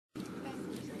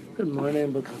Good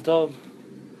morning, Boker Tov.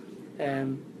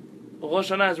 And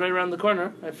Rosh Hashanah is right around the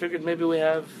corner. I figured maybe we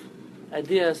have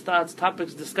ideas, thoughts,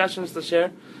 topics, discussions to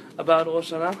share about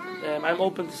Rosh Hashanah. I'm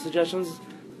open to suggestions.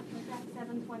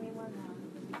 7:21.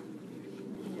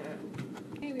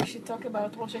 Maybe we should talk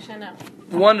about Rosh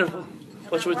Hashanah. Wonderful.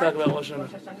 What should we talk about Rosh Hashanah?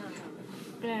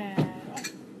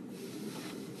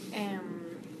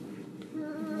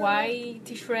 Why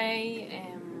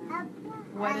Tishrei?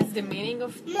 What is the meaning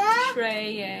of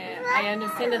Tishrei? I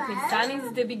understand that Nisan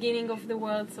is the beginning of the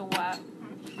world, so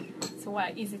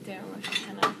why is it Rosh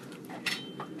Hashanah?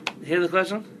 Hear the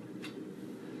question?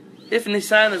 If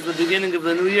Nisan is the beginning of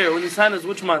the new year, well, Nisan is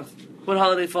which month? What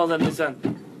holiday falls on Nisan?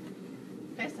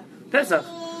 Pesach.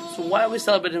 So why are we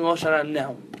celebrating Rosh Hashanah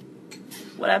now?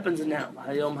 What happens now?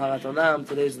 Hayom Harat Olam,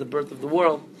 today is the birth of the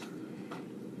world.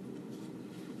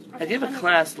 I gave a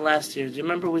class last year. Do you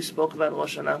remember we spoke about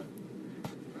Rosh Hashanah?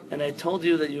 And I told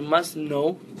you that you must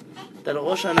know that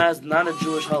Rosh Hashanah is not a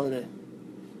Jewish holiday.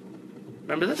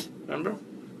 Remember this? Remember?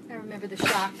 I remember the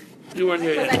shock. You weren't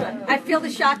here yet. I feel the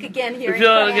shock again here. You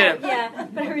feel it again? Yeah,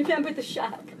 but I remember the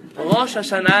shock. Rosh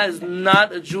Hashanah is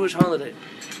not a Jewish holiday.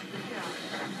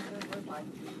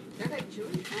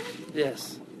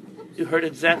 Yes. You heard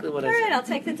exactly what I said. All right, I'll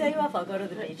take the day off. I'll go to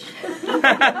the beach.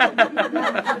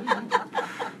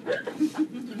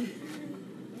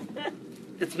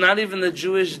 It's not even the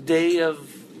Jewish day of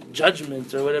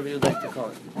judgment or whatever you'd like to call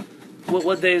it.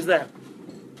 What day is that?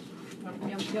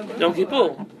 Yom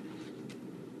Kippur.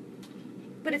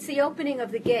 But it's the opening of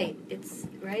the gate. It's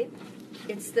right.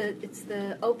 It's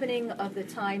the opening of the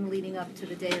time leading up to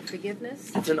the day of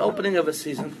forgiveness. It's an opening of a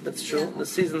season. That's true. Yeah. The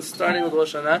season starting with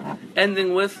Rosh Hashanah,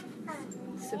 ending with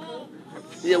Sukkot.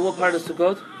 Yeah. What part of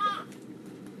Sukkot?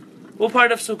 What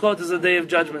part of Sukkot is the day of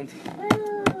judgment?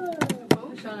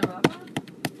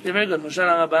 Yeah, very good.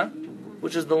 Hoshana Rabbah,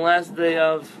 which is the last day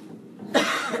of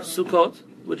Sukkot,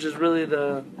 which is really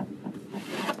the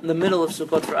middle of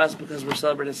Sukkot for us because we're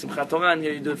celebrating Simchat Torah, and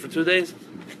here you do it for 2 days.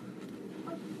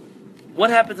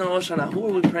 What happens in Rosh Hashanah? Who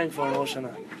are we praying for in Rosh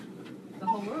Hashanah? The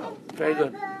whole world. Very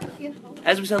good.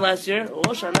 As we said last year,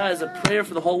 Rosh Hashanah is a prayer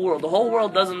for the whole world. The whole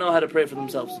world doesn't know how to pray for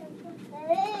themselves.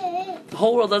 The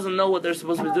whole world doesn't know what they're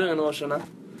supposed to be doing in Rosh Hashanah.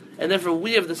 And therefore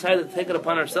we have decided to take it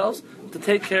upon ourselves to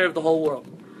take care of the whole world.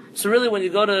 So really, when you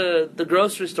go to the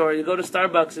grocery store, you go to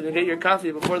Starbucks and you get your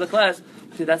coffee before the class,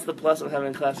 see, that's the plus of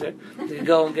having a class here. You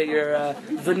go and get your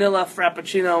vanilla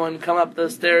frappuccino and come up the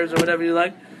stairs or whatever you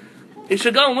like. You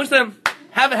should go and wish them,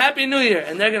 have a happy new year.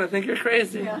 And they're going to think you're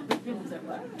crazy. Yeah.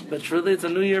 But truly, it's a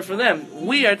new year for them.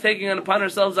 We are taking upon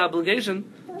ourselves the obligation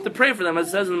to pray for them. As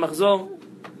it says in the Machzor,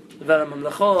 V'al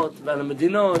HaMamlachot, V'al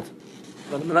HaMedinot,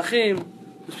 V'al HaMelachim.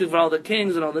 We speak for all the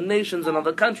kings and all the nations and all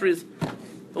the countries.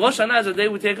 Rosh Hashanah is a day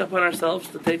we take upon ourselves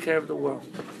to take care of the world.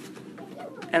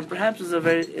 And perhaps it's a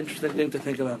very interesting thing to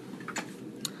think about.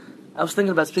 I was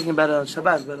thinking about speaking about it on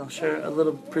Shabbat, but I'll share a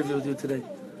little preview with you today.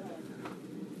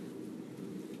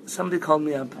 Somebody called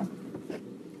me up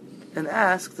and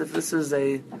asked if this is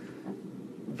a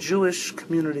Jewish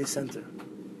community center.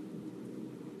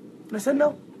 And I said,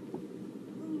 no,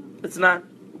 it's not.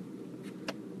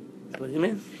 What do you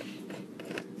mean?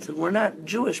 I said, we're not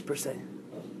Jewish per se.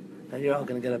 Now you're all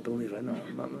going to get up and leave. I know.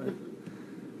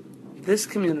 This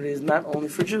community is not only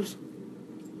for Jews.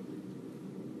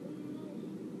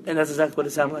 And that's exactly what it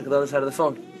sounded like on the other side of the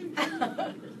phone.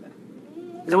 I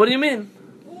said, what do you mean?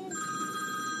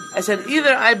 I said,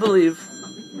 either I believe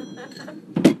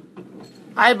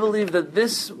that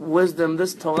this wisdom,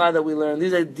 this Torah that we learn,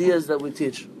 these ideas that we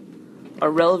teach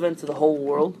are relevant to the whole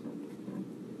world,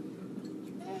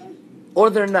 or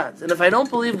they're not. And if I don't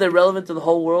believe they're relevant to the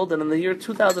whole world, then in the year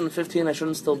 2015 I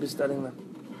shouldn't still be studying them.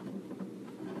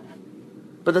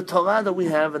 But the Torah that we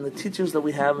have, and the teachings that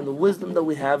we have, and the wisdom that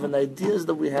we have, and the ideas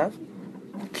that we have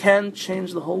can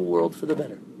change the whole world for the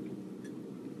better.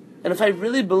 And if I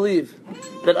really believe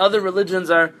that other religions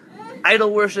are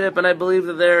idol worship, and I believe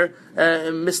that they're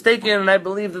mistaken, and I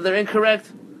believe that they're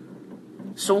incorrect,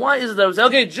 so why is it that I would say,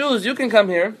 okay, Jews, you can come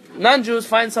here, non-Jews,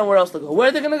 find somewhere else to go? Where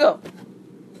are they going to go?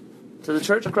 To the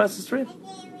church across the street?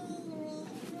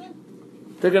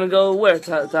 They're going to go where?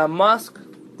 To a mosque?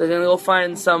 They're going to go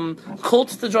find some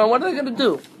cults to join? What are they going to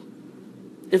do?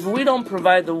 If we don't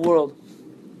provide the world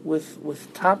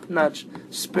with top-notch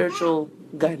spiritual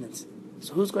guidance,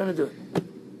 so who's going to do it?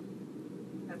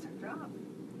 That's our job.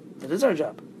 It is our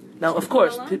job. Now, of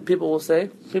course, people will say,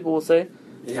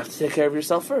 you have to take care of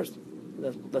yourself first.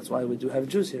 That's why we do have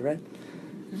Jews here, right?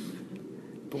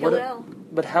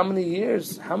 But how many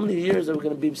years are we going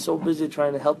to be so busy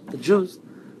trying to help the Jews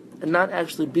and not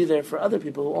actually be there for other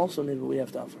people who also need what we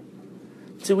have to offer?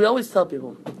 See, we always tell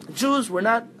people, Jews, we're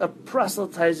not a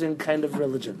proselytizing kind of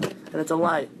religion. And it's a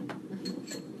lie.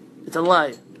 It's a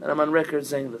lie. And I'm on record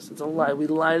saying this. It's a lie. We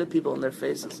lie to people in their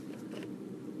faces.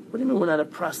 What do you mean we're not a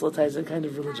proselytizing kind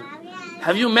of religion?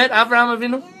 Have you met Avraham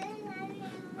Avinu?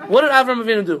 What did Avraham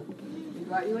Avinu do? He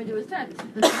brought you into his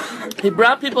tent. He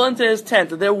brought people into his tent.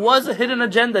 There was a hidden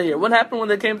agenda here. What happened when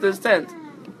they came to his tent?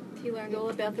 He learned all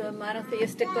about the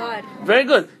monotheistic God. Very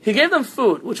good. He gave them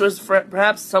food, which was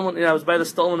perhaps someone, I was by the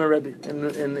stolen Rabbi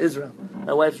in Israel,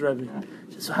 my wife's Rabbi.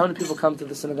 She said, so how many people come to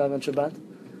the synagogue on Shabbat?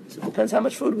 So it depends how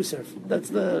much food we serve. That's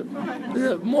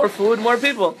the more food, more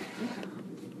people.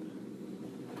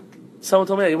 Someone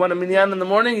told me, you want a minyan in the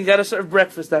morning, you got to serve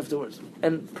breakfast afterwards.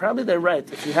 And probably they're right.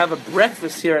 If you have a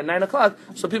breakfast here at 9 o'clock,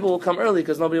 so people will come early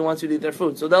because nobody wants you to eat their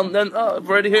food. So then, if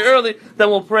we're already here early,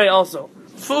 then we'll pray also.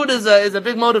 Food is a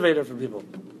big motivator for people.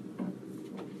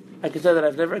 I can tell that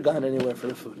I've never gone anywhere for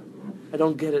the food. I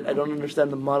don't get it. I don't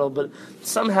understand the model. But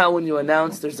somehow when you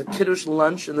announce there's a kiddush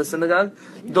lunch in the synagogue,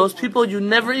 those people you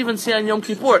never even see on Yom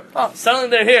Kippur, suddenly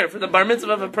they're here for the bar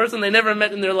mitzvah of a person they never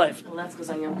met in their life. Well, that's because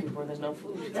on Yom Kippur there's no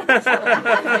food.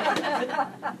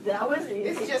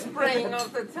 It's just praying all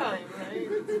the time, right?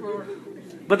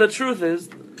 But the truth is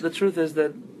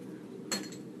that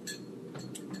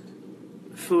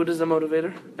food is a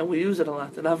motivator, and we use it a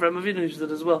lot. And Avraham Avinu used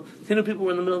it as well. You know, people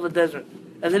were in the middle of a desert,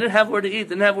 and they didn't have where to eat,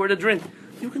 didn't have where to drink.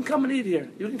 You can come and eat here.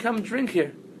 You can come and drink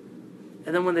here.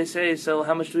 And then when they say, so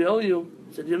how much do we owe you?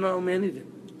 I said, you don't owe me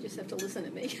anything. You just have to listen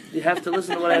to me. You have to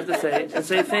listen to what I have to say, and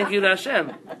say thank you to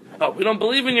Hashem. Oh, we don't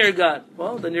believe in your God.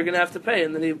 Well, then you're going to have to pay.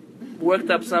 And then he worked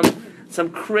up some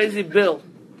crazy bill.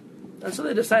 And so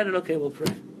they decided, okay, we'll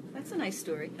pray. That's a nice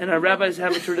story. And our rabbis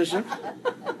have a tradition.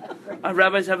 Our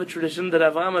rabbis have a tradition that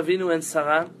Avraham Avinu and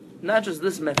Sarah, not just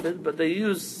this method, but they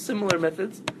use similar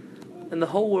methods, and the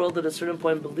whole world at a certain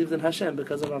point believed in Hashem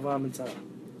because of Avraham and Sarah.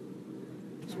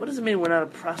 So what does it mean we're not a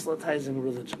proselytizing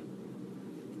religion?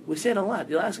 We say it a lot.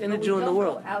 You'll ask any Jew in the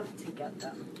world. We don't go out to get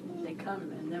them. They come,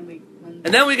 and then we...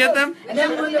 And then we get them? And then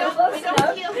we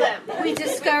don't kill them. We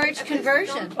discourage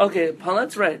conversion. Okay,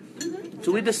 Paulette's right.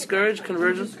 Do we discourage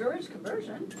conversion? We discourage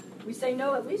conversion. We say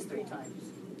no at least 3 times,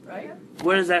 right?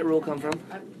 Where does that rule come from?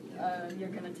 You're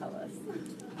going to tell us.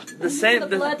 The same.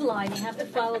 The bloodline. You have to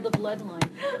follow the bloodline.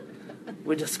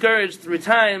 We discourage 3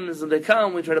 times, and they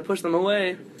come. We try to push them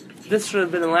away. This should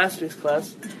have been in last week's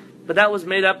class, but that was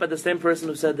made up by the same person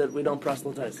who said that we don't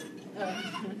proselytize.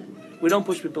 We don't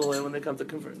push people away when they come to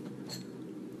convert.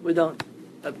 We don't.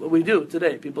 We do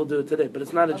today. People do it today, but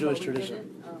it's not a Jewish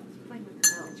tradition.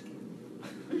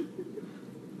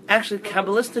 Actually,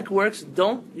 Kabbalistic works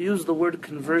don't use the word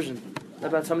conversion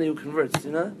about somebody who converts.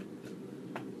 You know that?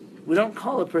 We don't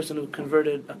call a person who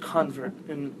converted a convert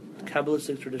in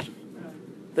Kabbalistic tradition.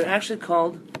 They're actually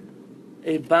called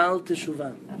a Baal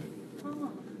Teshuvah,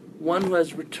 one who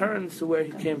has returned to where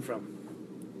he came from.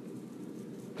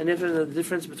 And if the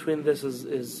difference between this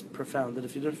is profound, that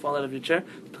if you didn't fall out of your chair,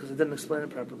 it's because I didn't explain it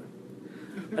properly.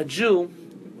 A Jew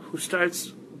who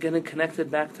starts getting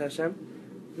connected back to Hashem,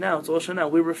 now it's Rosh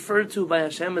Hashanah, we're referred to by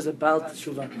Hashem as a Baal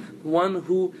Teshuvah, one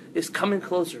who is coming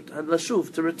closer, to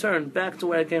Lashuv, to return back to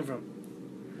where I came from.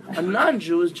 A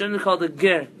non-Jew is generally called a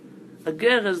ger. A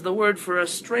ger is the word for a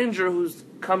stranger who's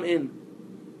come in.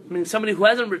 I mean, somebody who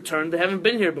hasn't returned, they haven't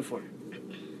been here before.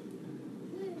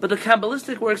 But the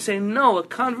Kabbalistic works say, no, a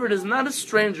convert is not a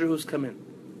stranger who's come in.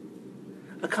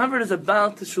 A convert is a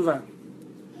Baal Teshuvah.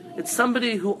 It's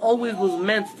somebody who always was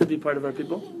meant to be part of our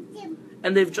people,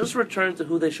 and they've just returned to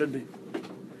who they should be.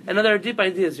 And now there are deep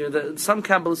ideas here. Some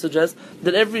Kabbalists suggest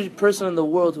that every person in the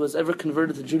world who has ever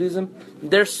converted to Judaism,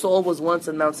 their soul was once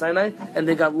in Mount Sinai, and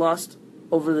they got lost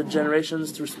over the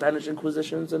generations through Spanish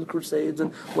Inquisitions and Crusades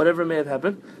and whatever may have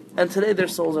happened. And today their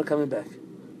souls are coming back.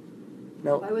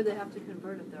 Now, Why would they have to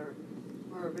convert if they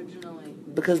were originally...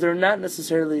 Because they're not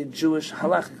necessarily Jewish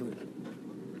halachically.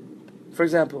 For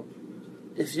example,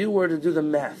 if you were to do the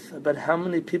math about how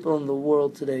many people in the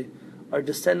world today are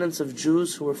descendants of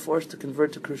Jews who were forced to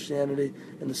convert to Christianity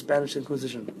in the Spanish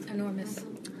Inquisition. Enormous.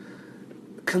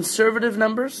 Conservative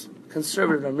numbers,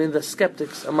 I mean the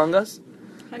skeptics among us,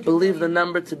 believe the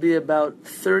number to be about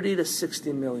 30 to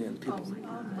 60 million people. Oh my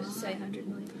God, I just say 100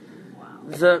 million.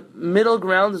 The middle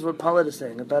ground is what Paulette is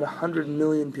saying, about 100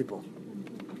 million people.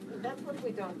 That's what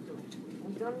we don't do.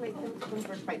 We don't make them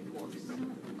convert by force.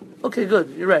 Okay, good,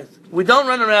 you're right. We don't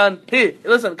run around, hey,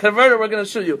 listen, convert or we're going to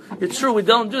shoot you. It's true, we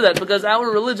don't do that because our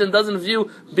religion doesn't view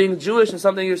being Jewish as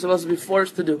something you're supposed to be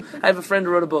forced to do. I have a friend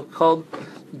who wrote a book called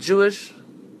Jewish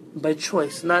by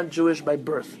Choice, Not Jewish by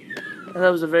Birth. And that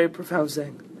was a very profound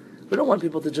saying. We don't want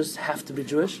people to just have to be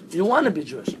Jewish. You want to be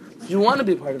Jewish. You want to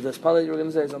be part of this. Paula, you were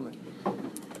going to say something.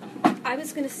 I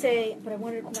was going to say, but I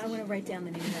want to write down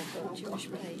the name of that book, Jewish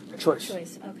by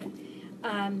Choice. Okay.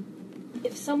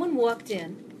 If someone walked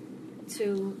in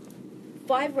to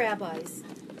 5 rabbis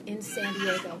in San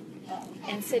Diego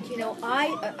and said,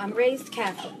 I'm raised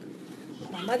Catholic.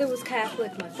 My mother was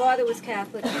Catholic, my father was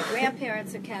Catholic, my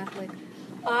grandparents are Catholic.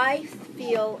 I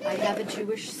feel I have a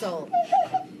Jewish soul.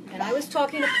 And I was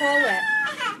talking to Paulette,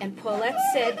 and Paulette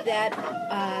said that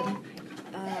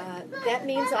that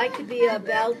means I could be a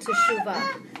Baal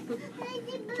Teshuvah.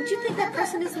 Would you think that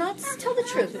person is nuts? Tell the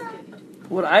truth.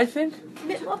 What I think?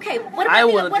 Okay, what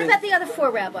about the other 4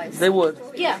 rabbis? They would.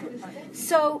 Yeah.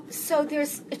 So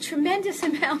there's a tremendous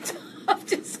amount of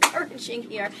discouraging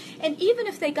here. And even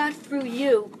if they got through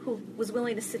you, who was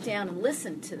willing to sit down and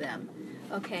listen to them,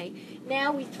 okay,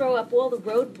 now we throw up all the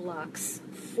roadblocks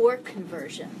for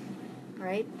conversion,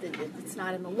 right? It's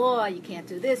not in the law, you can't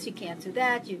do this, you can't do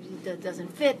that, it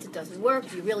doesn't fit, it doesn't work,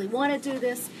 do you really want to do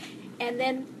this? And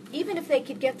then even if they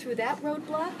could get through that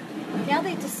roadblock, now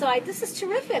they decide, this is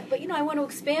terrific, but I want to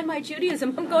expand my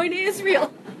Judaism, I'm going to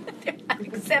Israel. They're not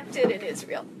accepted in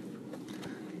Israel.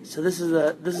 So this is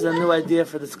a new idea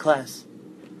for this class.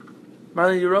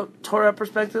 Marlene, you wrote Torah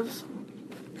perspectives?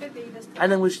 Could be. I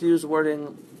think we should use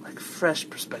wording like fresh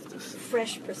perspectives.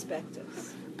 Fresh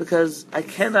perspectives. Because I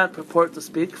cannot purport to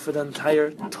speak for the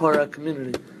entire Torah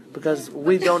community. Because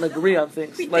we don't agree on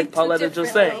things, like Paulette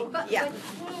just saying. Yeah.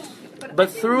 But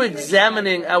through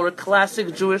examining our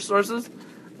classic Jewish sources,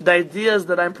 the ideas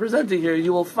that I'm presenting here,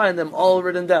 you will find them all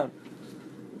written down.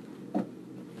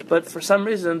 But for some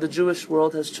reason, the Jewish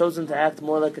world has chosen to act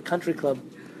more like a country club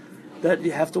that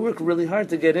you have to work really hard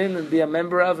to get in and be a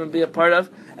member of and be a part of.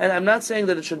 And I'm not saying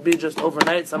that it should be just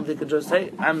overnight. Somebody could just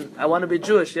say, I want to be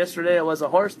Jewish. Yesterday I was a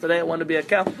horse. Today I want to be a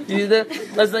cow.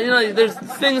 There's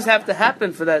things have to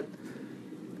happen for that.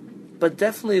 But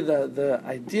definitely the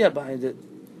idea behind it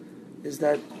is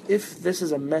that if this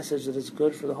is a message that is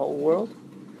good for the whole world,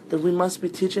 then we must be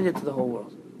teaching it to the whole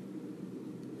world.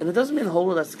 And it doesn't mean the whole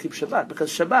world has to keep Shabbat,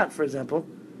 because Shabbat, for example,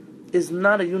 is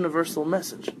not a universal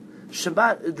message.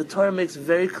 Shabbat, the Torah makes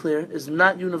very clear, is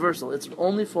not universal. It's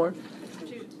only for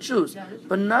Jews.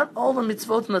 But not all the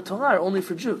mitzvot in the Torah are only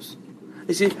for Jews.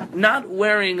 You see, not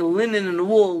wearing linen and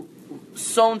wool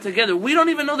sewn together, we don't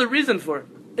even know the reason for it.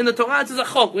 In the Torah, it says a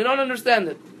chok. We don't understand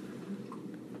it.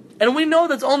 And we know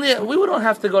that's only, we don't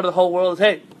have to go to the whole world.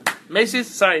 Hey, Macy's,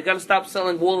 sorry, you got to stop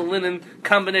selling wool and linen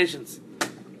combinations.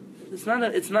 It's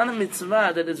not a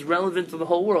mitzvah that is relevant to the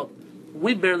whole world.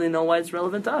 We barely know why it's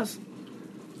relevant to us.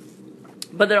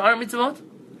 But there are mitzvot.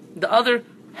 The other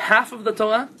half of the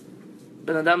Torah,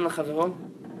 ben adam l'chavero,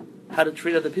 how to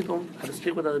treat other people, how to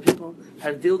speak with other people, how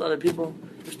to deal with other people,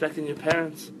 respecting your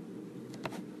parents,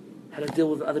 how to deal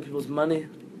with other people's money,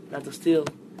 not to steal.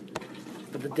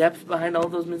 But the depth behind all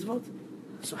those mitzvot.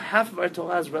 So half of our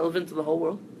Torah is relevant to the whole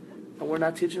world, and we're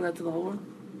not teaching that to the whole world.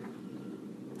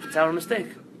 It's our mistake.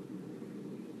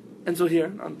 And so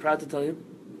here, I'm proud to tell you,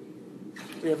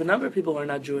 we have a number of people who are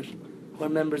not Jewish, who are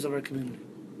members of our community.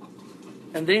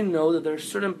 And they know that there are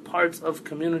certain parts of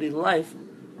community life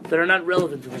that are not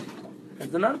relevant to them.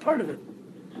 And they're not a part of it.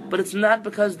 But it's not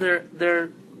because they're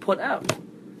put out.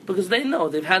 Because they know,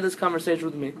 they've had this conversation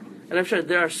with me. And I'm sure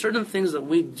there are certain things that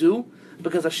we do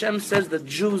because Hashem says that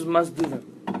Jews must do them.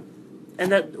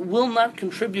 And that will not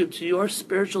contribute to your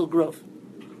spiritual growth.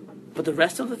 But the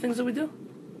rest of the things that we do,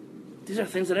 these are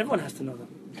things that everyone has to know them.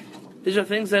 These are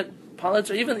things that pilots,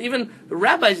 or even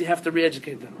rabbis, you have to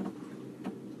re-educate them.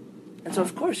 And so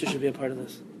of course you should be a part of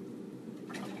this.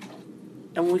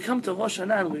 And when we come to Rosh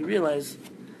Hashanah and we realize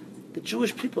the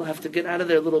Jewish people have to get out of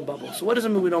their little bubble. So what does it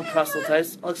mean we don't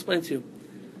proselytize? I'll explain to you.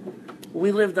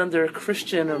 We lived under a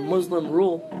Christian or Muslim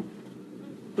rule.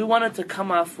 We wanted to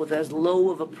come off with as low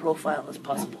of a profile as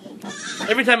possible.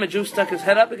 Every time a Jew stuck his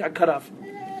head up, it got cut off.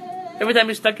 Every time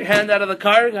you stuck your hand out of the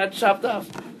car, it got chopped off.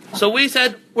 So we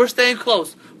said, we're staying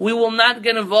close. We will not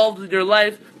get involved with your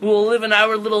life. We will live in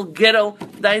our little ghetto.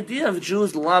 The idea of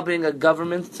Jews lobbying a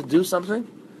government to do something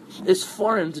is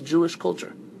foreign to Jewish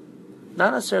culture.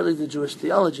 Not necessarily the Jewish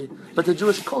theology, but the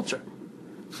Jewish culture.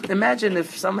 Imagine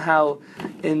if somehow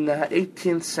in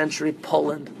 18th century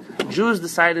Poland, Jews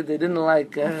decided they didn't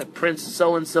like Prince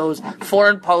so-and-so's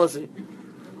foreign policy.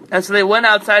 And so they went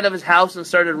outside of his house and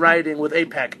started rioting with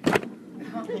AIPAC.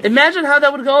 Imagine how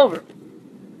that would go over.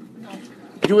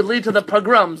 It would lead to the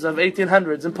pogroms of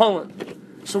 1800s in Poland.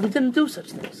 So we didn't do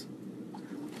such things.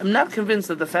 I'm not convinced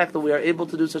that the fact that we are able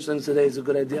to do such things today is a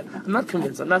good idea. I'm not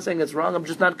convinced. I'm not saying it's wrong. I'm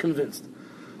just not convinced.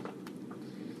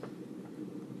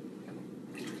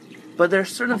 But there are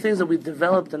certain things that we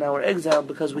developed in our exile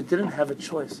because we didn't have a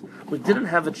choice. We didn't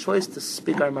have a choice to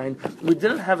speak our mind. We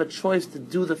didn't have a choice to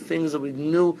do the things that we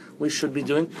knew we should be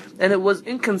doing. And it was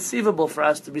inconceivable for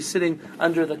us to be sitting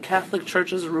under the Catholic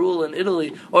Church's rule in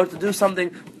Italy, or to do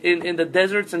something in the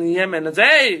deserts in Yemen and say,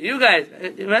 hey, you guys,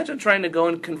 imagine trying to go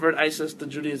and convert ISIS to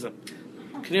Judaism.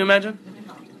 Can you imagine?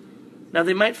 Now,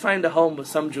 they might find a home with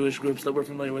some Jewish groups that we're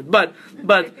familiar with, but It'd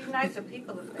be nice if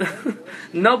people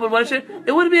no, but what it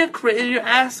would be you're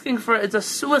asking for, it's a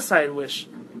suicide wish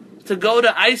to go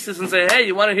to ISIS and say, hey,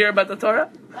 you want to hear about the Torah?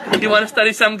 You want to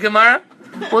study some Gemara?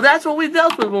 Well, that's what we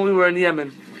dealt with when we were in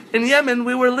Yemen. In Yemen,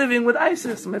 we were living with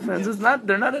ISIS, my friends.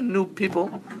 They're not a new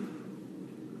people.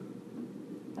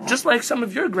 Just like some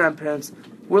of your grandparents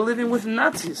were living with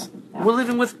Nazis. We're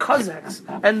living with Cossacks.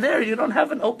 And there you don't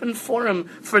have an open forum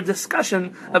for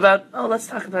discussion about, let's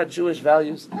talk about Jewish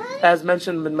values, as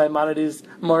mentioned in Maimonides'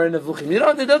 Moreh Nevuchim.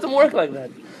 It doesn't work like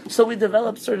that. So we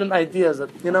develop certain ideas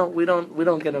that, we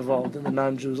don't get involved in the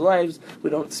non-Jews' lives, we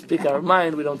don't speak our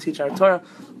mind, we don't teach our Torah,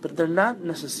 but they're not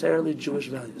necessarily Jewish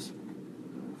values.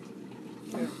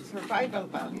 survival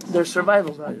values. They're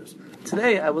survival values.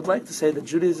 Today, I would like to say that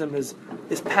Judaism is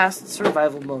past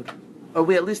survival mode. Or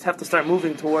we at least have to start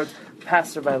moving towards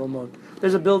past survival mode.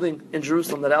 There's a building in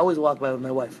Jerusalem that I always walk by with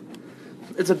my wife.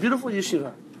 It's a beautiful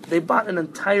yeshiva. They bought an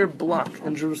entire block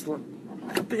in Jerusalem.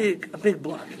 Like a big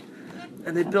block.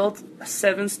 And they built a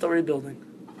 7-story building.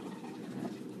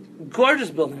 Gorgeous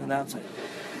building on the outside.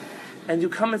 And you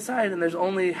come inside and there's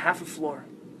only half a floor.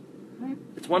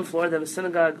 It's one floor. They have a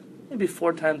synagogue, maybe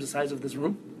 4 times the size of this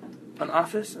room. An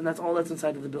office, and that's all that's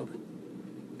inside of the building.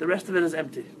 The rest of it is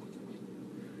empty.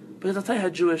 Because I'll tell you how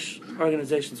Jewish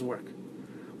organizations work.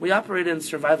 We operate in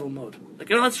survival mode. Like,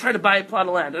 let's try to buy a plot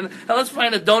of land. And let's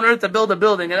find a donor to build a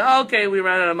building. And okay, we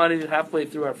ran out of money halfway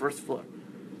through our first floor.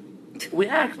 We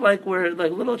act like we're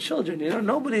like little children.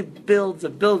 Nobody builds a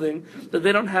building that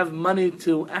they don't have money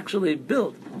to actually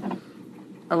build.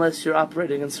 Unless you're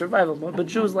operating in survival mode. But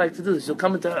Jews like to do this. You'll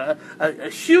come into a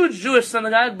huge Jewish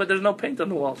synagogue, but there's no paint on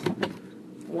the walls.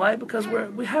 Why? Because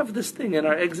we have this thing in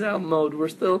our exile mode. We're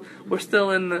still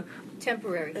in the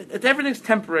temporary. Everything's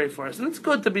temporary for us, and it's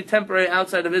good to be temporary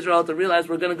outside of Israel to realize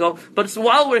we're going to go. But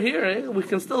while we're here, we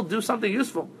can still do something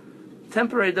useful.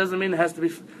 Temporary doesn't mean it has to be.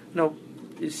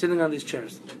 You're sitting on these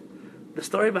chairs. The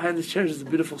story behind these chairs is a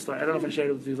beautiful story. I don't know if I shared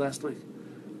it with you last week.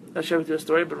 I shared with you a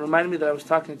story, but it reminded me that I was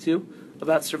talking to you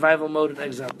about survival mode in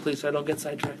exile. Please, so I don't get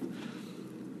sidetracked.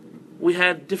 We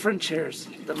had different chairs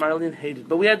that Marlene hated,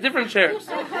 but we had different chairs.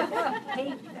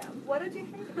 Hate them. What did you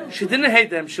hate them? She didn't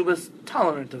hate them; she was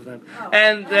tolerant of them, the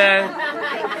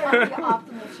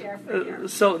optimal chair for you.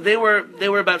 So they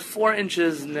were about 4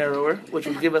 inches narrower, which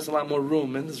would give us a lot more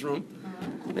room in this room.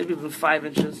 Maybe even 5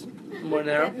 inches more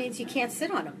narrow. That means you can't sit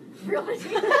on them. Really? It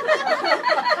was.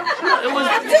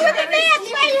 I'm doing the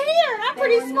math right here. I'm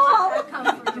pretty small.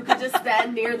 You could just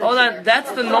stand near the Hold chair. on,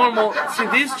 that's the normal. See,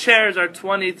 these chairs are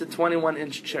 20 to 21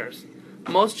 inch chairs.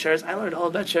 Most chairs, I learned all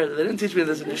about chairs. They didn't teach me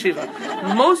this in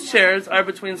yeshiva. Most chairs are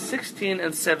between 16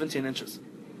 and 17 inches.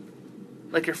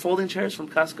 Like your folding chairs from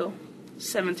Costco,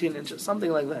 17 inches,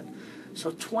 something like that.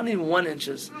 So 21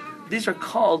 inches. These are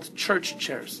called church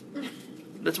chairs.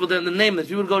 That's what the name is.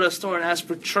 If you would go to a store and ask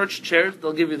for church chairs,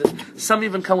 they'll give you this. Some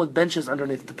even come with benches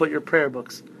underneath to put your prayer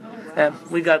books.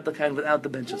 We got the kind without the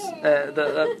benches.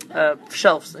 The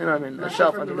shelves, you know what I mean? A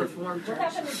shelf underneath.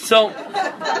 So,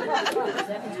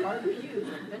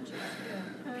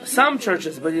 some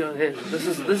churches, but this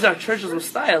is our churches with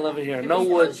style over here. No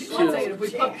wood. If we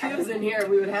put pews in here,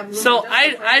 we would have room. So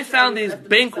I found these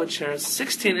banquet chairs,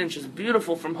 16 inches,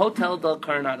 beautiful, from Hotel del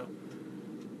Coronado.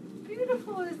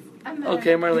 Beautiful is...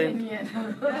 Okay, Marlene.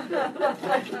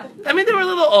 I mean, they were a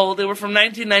little old. They were from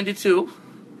 1992.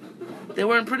 They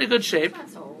were in pretty good shape.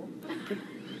 That's old.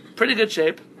 Pretty good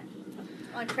shape.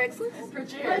 On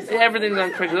Craigslist? Everything's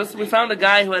on Craigslist. We found a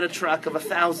guy who had a truck of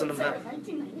 1,000 of them.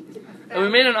 And we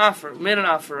made an offer. We made an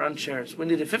offer on chairs. We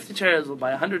needed 50 chairs. We'll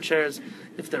buy 100 chairs.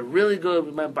 If they're really good,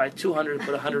 we might buy 200,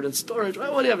 put 100 in storage.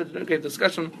 Well, what do you have? Okay,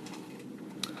 discussion.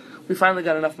 We finally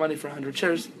got enough money for 100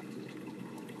 chairs.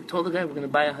 We told the guy we're going to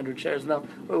buy 100 chairs. Now,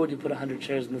 where would you put 100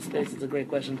 chairs in the States? It's a great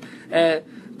question.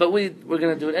 But we're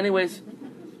going to do it anyways.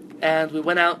 And we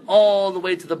went out all the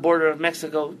way to the border of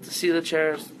Mexico to see the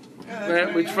chairs.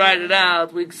 We tried it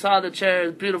out. We saw the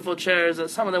chairs, beautiful chairs.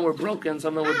 Some of them were broken,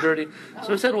 some of them were dirty.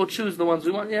 So we said, we'll choose the ones we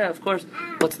want. Yeah, of course.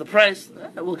 What's the price?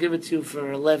 We'll give it to you for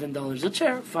 $11 a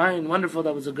chair. Fine, wonderful.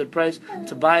 That was a good price.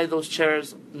 To buy those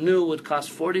chairs new would cost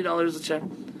 $40 a chair.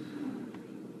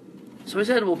 So we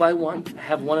said, we'll buy one. I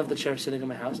have one of the chairs sitting in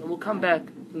my house. And we'll come back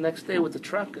the next day with the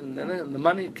truck and the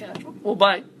money, cash. We'll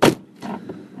buy.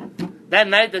 That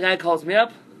night, the guy calls me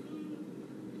up.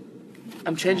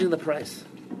 I'm changing the price.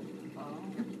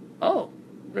 Oh,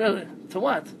 really? To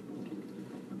what?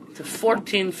 To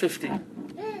 $14.50.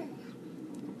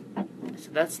 I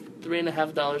said, that's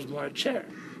 $3.50 more a chair.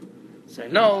 I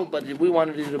said, no, but we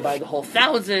wanted you to buy the whole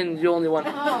 1,000. You only want.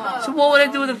 So what would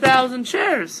I do with 1,000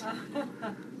 chairs?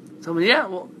 So yeah,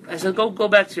 well, I said, go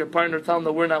back to your partner, tell him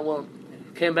that we're not willing.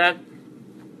 Came back.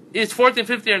 It's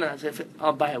 $14.50 or not? I said,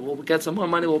 I'll buy it. We'll get some more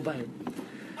money. We'll buy it.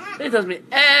 He tells me,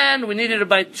 and we needed to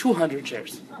buy 200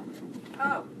 chairs.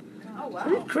 Oh, wow. Are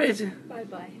you crazy?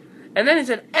 Bye-bye. And then he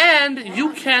said, and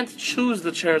you can't choose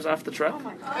the chairs off the truck.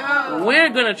 We're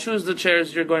going to choose the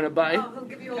chairs you're going to buy. He'll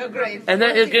give you a grade. And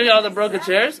then he'll give you all the broken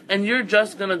chairs, and you're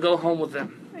just going to go home with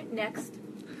them. Right, next.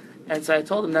 And so I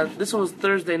told him, now this was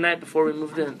Thursday night before we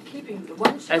moved in. Keeping the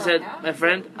one I said, my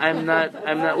friend, I'm not,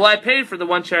 well, I paid for the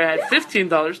one chair. I had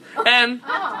 $15,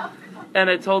 and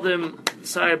I told him,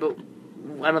 sorry, but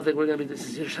I don't think we're going to be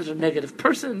this. You're such a negative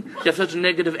person. You have such a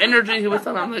negative energy. He was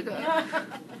telling me, I'm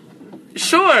like,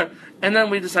 sure. And then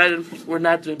we decided we're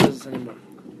not doing business anymore.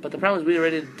 But the problem is we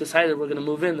already decided we're going to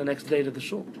move in the next day to the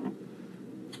shul.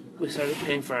 We started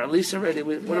paying for our lease already.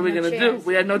 What are we going to do?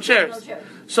 We had no chairs.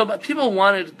 So, but people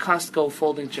wanted Costco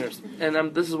folding chairs.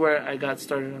 And this is where I got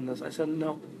started on this. I said,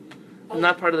 no. I'm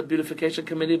not part of the beautification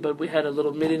committee, but we had a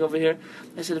little meeting over here.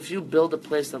 I said, if you build a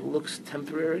place that looks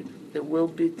temporary, it will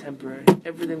be temporary.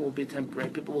 Everything will be temporary.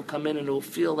 People will come in and it will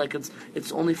feel like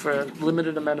it's only for a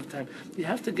limited amount of time. You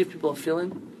have to give people a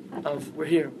feeling of, we're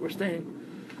here, we're staying.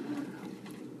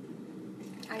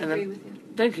 I agree with you.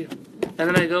 Thank you. And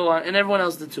then I go on, and everyone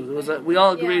else did too. We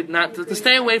all agreed not to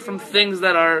stay away from things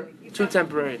that are too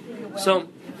temporary. So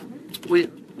we,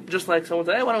 just like someone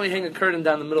said, hey, why don't we hang a curtain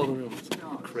down the middle of the room? It's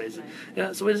crazy.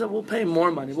 Yeah. So we decided we'll pay more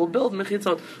money. We'll build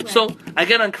mechitzot. So I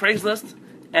get on Craigslist,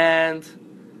 and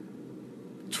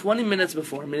 20 minutes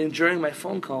before, meaning during my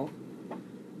phone call,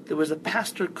 there was a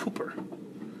Pastor Cooper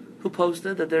who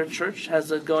posted that their church has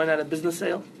a going out of business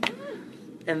sale,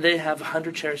 and they have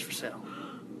 100 chairs for sale.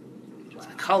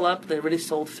 I call up, they already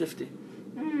sold 50.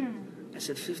 I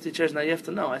said, 50 chairs. Now you have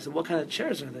to know. I said, what kind of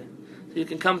chairs are they? So you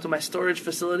can come to my storage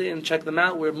facility and check them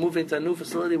out. We're moving to a new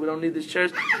facility. We don't need these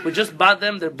chairs. We just bought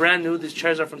them. They're brand new. These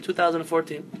chairs are from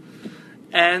 2014.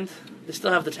 And they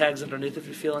still have the tags underneath if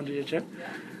you feel under your chair.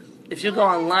 If you go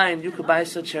online, you could buy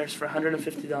such chairs for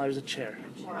 $150 a chair.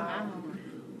 Wow.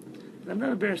 And I'm not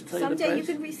embarrassed to tell you the price. Someday you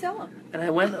can resell them. And I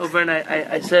went over and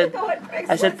I said,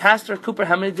 Pastor Cooper,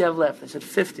 how many do you have left? I said,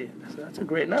 50. I said, that's a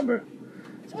great number.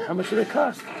 I said, how much do they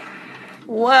cost?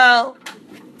 Well,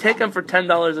 take them for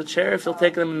 $10 a chair if you'll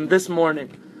take them this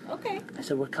morning. Okay. I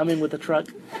said, we're coming with a truck.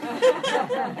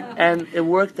 And it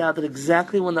worked out that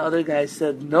exactly when the other guy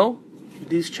said no,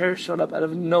 these chairs showed up out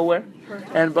of nowhere.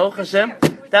 And Baruch Hashem,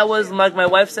 that was, like my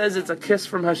wife says, it's a kiss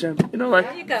from Hashem. You know,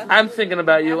 like, I'm thinking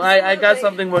about you. I got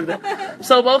something worked out.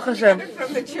 So Baruch Hashem,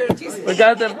 we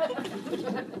got them.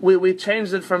 We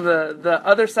changed it from the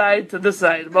other side to this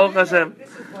side. Baruch Hashem.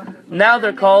 Now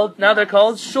they're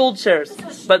called shul chairs.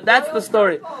 But that's the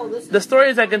story. The story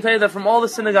is, I can tell you that from all the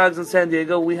synagogues in San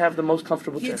Diego, we have the most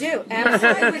comfortable chairs. You do,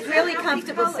 absolutely. With really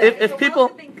comfortable. If people,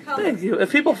 thank you.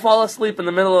 If people fall asleep in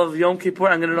the middle of Yom Kippur,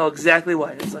 I'm going to know exactly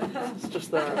why. It's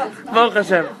just Baruch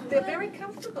Hashem. They're very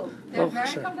comfortable. They're very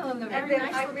comfortable and they're very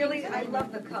nice. I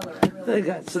love the color. Thank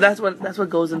God. So that's what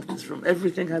goes into this room.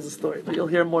 Everything has a story, but you'll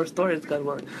hear more stories, God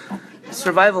willing.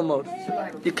 Survival mode.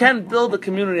 You can't build a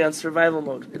community on survival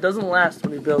mode. It doesn't last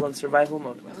when you build on survival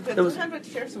mode. The 200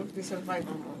 shares would be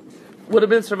survival mode. Would have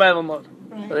been survival mode.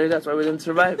 Right. That's why we didn't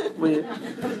survive.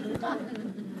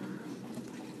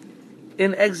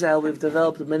 In exile, we've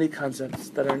developed many concepts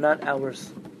that are not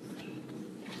ours.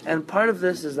 And part of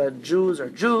this is that Jews are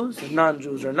Jews, and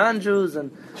non-Jews are non-Jews,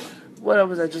 and what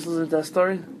was I just listening to that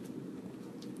story?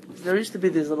 There used to be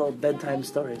these little bedtime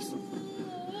stories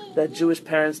that Jewish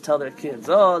parents tell their kids.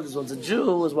 Oh, this one's a Jew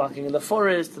who was walking in the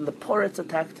forest, and the Poritz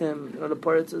attacked him. You know what the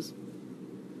Poritz is?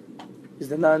 He's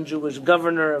the non-Jewish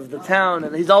governor of the town,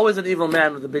 and he's always an evil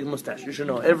man with a big mustache. You should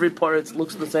know. Every Poritz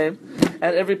looks the same,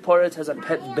 and every Poritz has a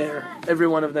pet bear. Every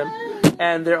one of them.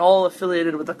 And they're all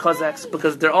affiliated with the Cossacks,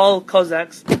 because they're all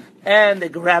Cossacks, and they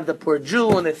grab the poor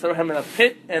Jew, and they throw him in a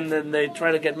pit, and then they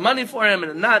try to get money for him,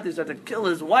 and not, they start to kill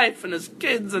his wife and his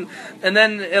kids, and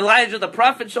then Elijah the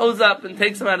prophet shows up and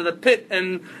takes him out of the pit,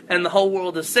 and the whole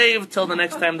world is saved till the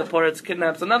next time the Poritz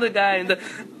kidnaps another guy, and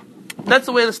that's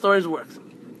the way the stories work.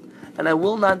 And I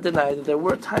will not deny that there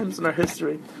were times in our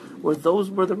history where those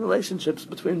were the relationships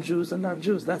between Jews and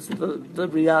non-Jews. That's the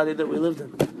reality that we lived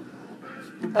in.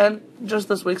 And just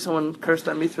this week, someone cursed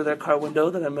at me through their car window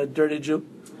that I'm a dirty Jew.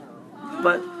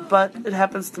 But it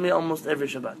happens to me almost every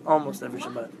Shabbat. Almost every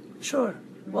Shabbat. Sure.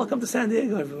 Welcome to San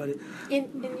Diego, everybody. In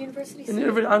University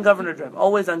City? On Governor Drive.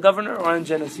 Always on Governor or on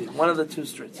Genesee. One of the two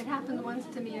streets. It happened once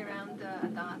to me around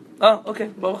Adat. Oh, okay.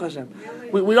 Baruch Hashem.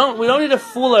 We don't need to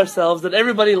fool ourselves that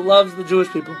everybody loves the Jewish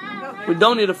people. We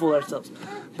don't need to fool ourselves.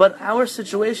 But our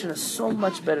situation is so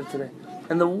much better today.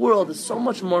 And the world is so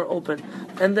much more open.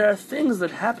 And there are things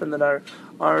that happen that are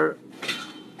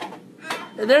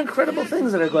there are incredible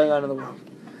things that are going on in the world.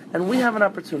 And we have an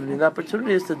opportunity. The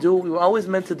opportunity is to do what we were always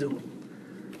meant to do.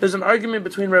 There's an argument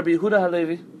between Rabbi Yehuda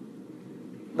Halevy,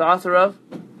 the author of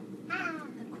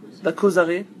the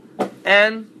Kuzari,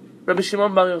 and Rabbi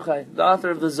Shimon Bar Yochai, the author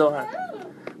of the Zohar.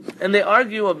 And they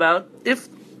argue about if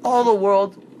all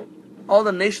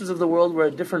the nations of the world were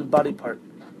a different body part,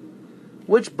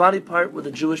 which body part would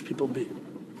the Jewish people be?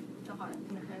 The heart.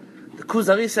 The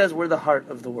Kuzari says we're the heart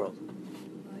of the world.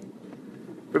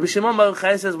 Rabbi Shimon Bar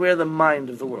Yochai says we're the mind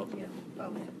of the world.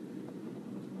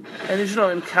 And you should know,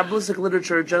 in Kabbalistic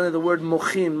literature, generally the word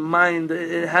mochin, mind,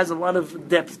 it has a lot of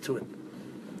depth to it.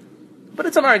 But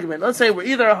it's an argument. Let's say we're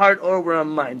either a heart or we're a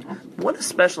mind. What is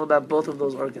special about both of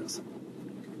those organs?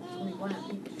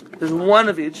 There's one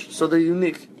of each, so they're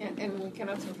unique. And we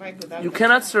cannot survive without them. You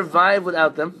cannot survive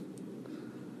without them.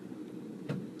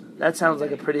 That sounds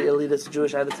like a pretty elitist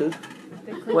Jewish attitude.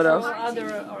 What else?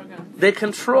 Other organs. They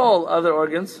control other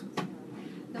organs.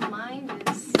 The mind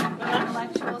is the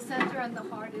intellectual center and the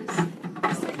heart is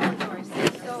the circulatory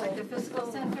center. So like the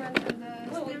physical center and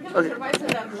the... Well, we cannot Okay. survive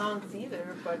without lungs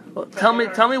either, but... Well,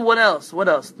 tell me what else? What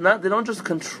else? They don't just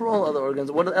control other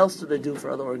organs. What else do they do for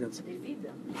other organs? They feed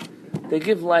them. They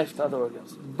give life to other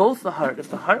organs. Both the heart. If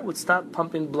the heart would stop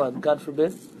pumping blood, God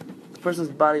forbid, the person's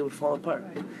body would fall apart.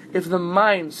 If the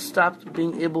mind stopped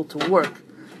being able to work,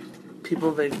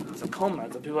 it's a coma.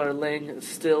 People are laying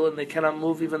still and they cannot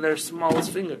move even their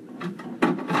smallest finger.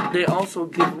 They also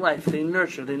give life. They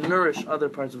nurture. They nourish other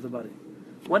parts of the body.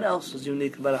 What else is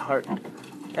unique about a heart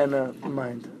and a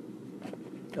mind?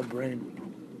 A brain.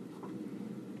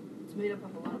 It's made up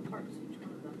of a lot of parts. Each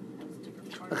one of them has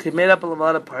different parts. Okay, made up of a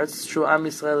lot of parts. It's true. Am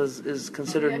Yisrael is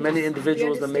considered many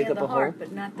individuals that make up a the heart, whole.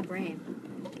 but not the brain.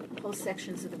 Whole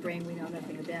sections of the brain we know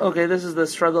nothing about. Okay, this is the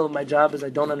struggle of my job, is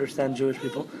I don't understand Jewish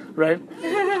people, right?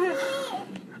 I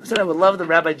said I would love the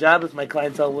rabbi job if my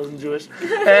clientele wasn't Jewish.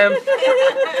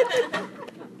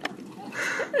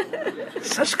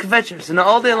 Such kvetchers,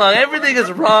 all day long. Everything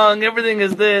is wrong. Everything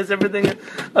is this. Everything is...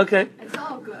 Okay. It's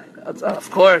all good.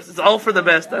 Of course, it's all for the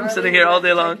best. I'm sitting here all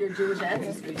day long.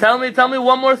 Tell me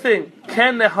one more thing.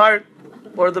 Can the heart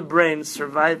or the brain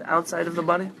survive outside of the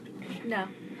body? No.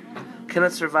 Can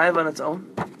it survive on its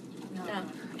own? No.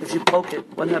 If you poke it,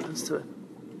 what happens to it?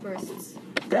 Bursts.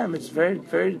 Damaged, very,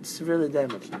 very severely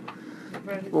damaged.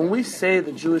 When we say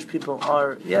the Jewish people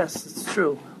are, yes, it's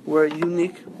true, we're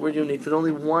unique. There's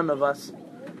only one of us.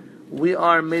 We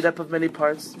are made up of many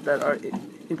parts that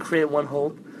create one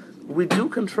whole. We do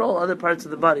control other parts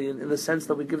of the body in the sense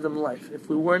that we give them life. If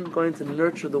we weren't going to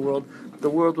nurture the world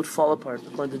would fall apart,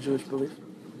 according to Jewish belief.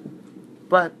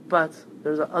 But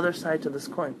there's an other side to this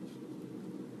coin.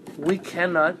 We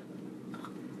cannot...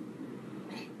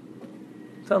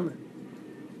 Tell me.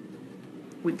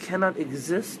 We cannot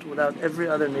exist without every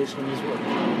other nation in this world.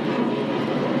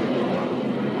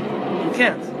 We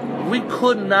can't. We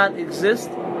could not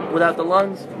exist without the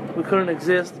lungs. We couldn't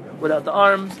exist without the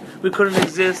arms. We couldn't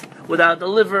exist without the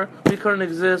liver. We couldn't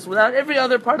exist without every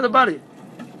other part of the body.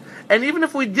 And even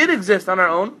if we did exist on our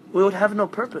own, we would have no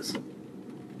purpose.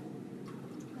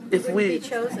 If we be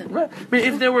chosen. Right. I mean,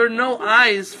 if there were no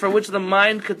eyes for which the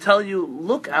mind could tell you,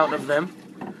 look out of them,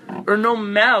 or no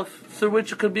mouth through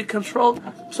which it could be controlled,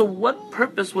 so what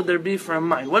purpose would there be for a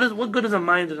mind? What good is a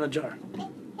mind in a jar?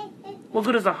 What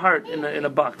good is a heart in a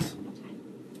box?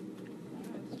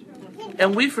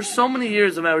 And we, for so many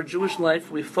years of our Jewish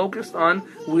life, we focused on,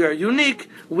 we are unique,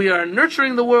 we are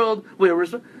nurturing the world,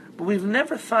 but we've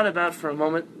never thought about for a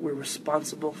moment, we're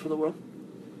responsible for the world.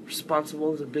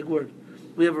 Responsible is a big word.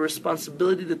 We have a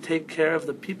responsibility to take care of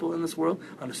the people in this world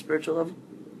on a spiritual level.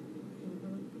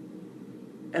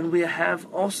 And we have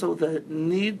also the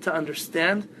need to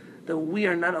understand that we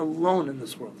are not alone in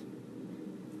this world.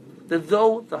 That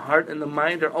though the heart and the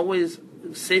mind are always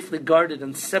safely guarded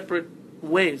in separate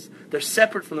ways, they're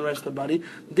separate from the rest of the body,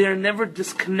 they are never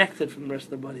disconnected from the rest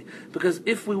of the body. Because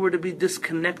if we were to be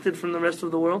disconnected from the rest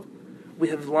of the world, we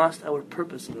have lost our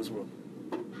purpose in this world.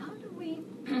 How do we,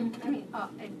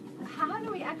 how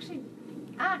do we actually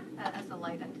act as a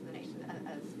light unto the nation?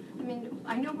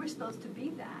 I know we're supposed to be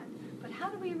that, but how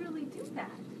do we really do that?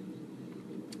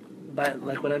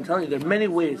 like what I'm telling you, there are many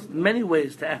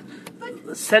ways to act.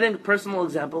 Setting a personal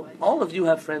example, all of you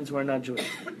have friends who are not Jewish.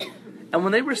 And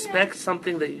when they respect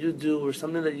something that you do or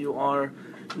something that you are,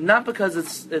 not because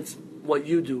it's what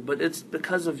you do, but it's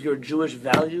because of your Jewish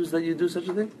values that you do such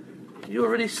a thing, you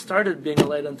already started being a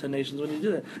light unto nations when you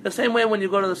do that. The same way when you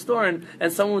go to the store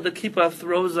and someone with a kippah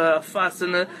throws a fuss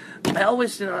and I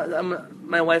always,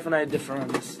 my wife and I differ on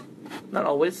this. Not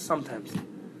always, sometimes.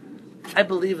 I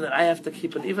believe that I have to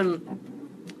keep an even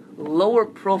lower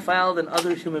profile than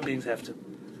other human beings have to.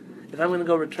 If I'm going to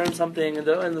go return something in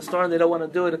the store and they don't want to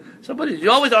do it, you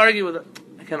always argue with it.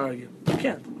 I can't argue. I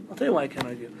can't. I'll tell you why I can't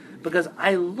argue. Because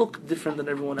I look different than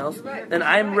everyone else, and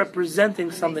I'm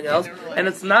representing something else, and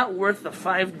it's not worth the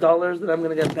 $5 that I'm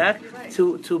going to get back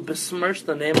to besmirch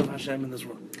the name of Hashem in this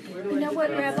world. You know what,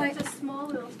 Rabbi? It's a small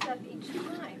little step each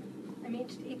time. I mean,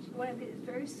 each one of it is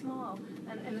very small,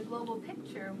 and in the global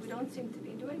picture, we don't seem to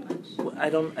be doing much. Well, I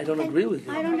don't agree with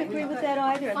you. I don't agree with that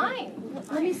either. Fine.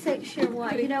 Let me share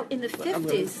why. You know, in the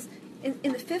 50s,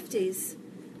 in the 50s,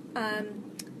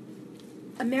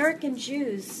 American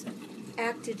Jews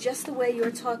acted just the way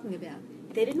you're talking about.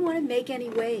 They didn't want to make any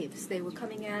waves. They were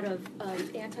coming out of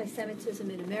anti-Semitism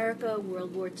in America,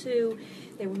 World War II.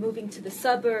 They were moving to the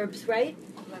suburbs, right?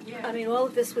 Yeah. I mean, all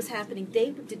of this was happening.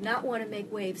 They did not want to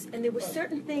make waves. And there were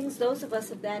certain things those of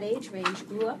us of that age range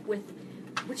grew up with,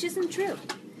 which isn't true.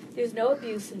 There's no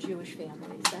abuse in Jewish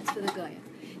families. That's for the Goyim.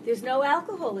 There's no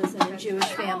alcoholism in Jewish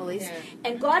families.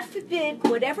 And God forbid,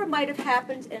 whatever might have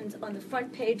happened on the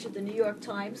front page of the New York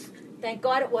Times, thank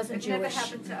God it wasn't Jewish. Never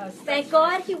happened to us. Thank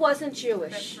God he wasn't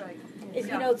Jewish. That's right.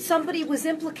 If, somebody was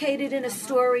implicated in a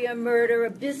story, a murder,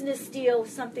 a business deal,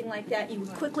 something like that, you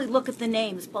would quickly look at the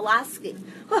names. Pulaski.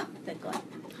 Oh, thank God.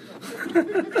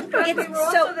 We were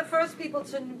also the first people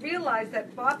to realize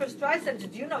that Barbara Streisand,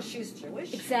 did you know she's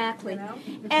Jewish? Exactly. You know?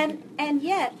 And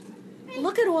yet,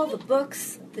 look at all the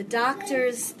books, the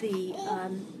doctors, the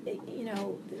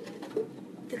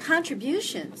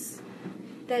contributions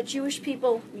that Jewish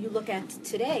people, you look at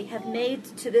today, have made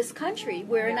to this country,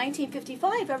 where in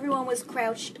 1955 everyone was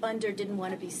crouched under, didn't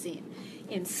want to be seen.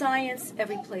 In science,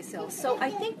 every place else. So I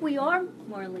think we are,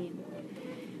 Marlene,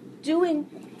 doing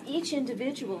each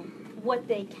individual what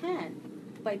they can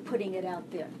by putting it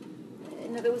out there.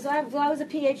 In other words, I was a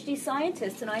PhD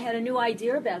scientist and I had a new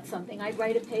idea about something. I'd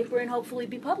write a paper and hopefully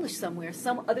be published somewhere.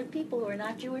 Some other people who are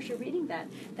not Jewish are reading that.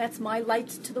 That's my light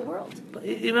to the world. But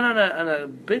even on a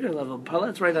bigger level,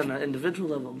 Paulette's right on an individual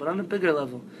level, but on a bigger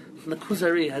level, the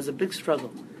Kuzari has a big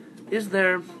struggle. Is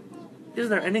there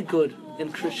any good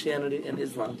in Christianity and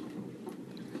Islam?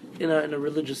 In a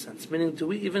religious sense? Meaning, do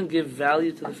we even give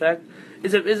value to the fact?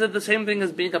 Is it the same thing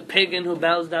as being a pagan who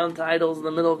bows down to idols in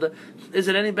the middle of the... Is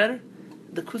it any better?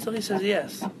 The Kuzari says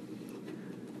yes.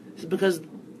 It's because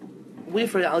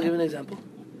I'll give you an example.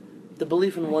 The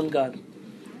belief in one God.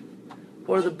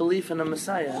 Or the belief in a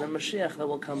Messiah and a Mashiach that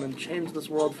will come and change this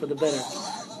world for the better.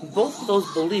 Both of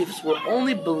those beliefs were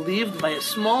only believed by a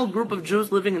small group of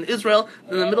Jews living in Israel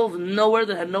in the middle of nowhere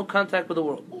that had no contact with the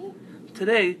world.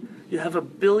 Today, you have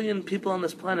 1 billion people on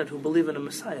this planet who believe in a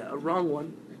Messiah. A wrong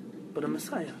one, but a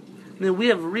Messiah. I mean, we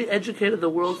have re-educated the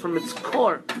world from its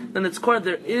core. And its core,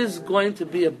 there is going to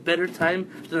be a better time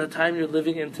than the time you're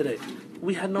living in today.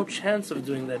 We had no chance of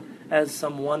doing that as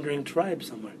some wandering tribe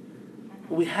somewhere.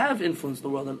 We have influenced the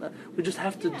world, and we just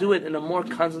have to do it in a more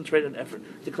concentrated effort.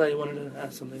 Declare, you wanted to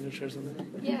ask something or share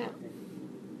something? Yeah.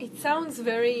 It sounds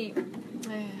very,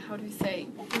 how do we say,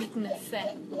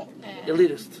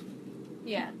 elitist.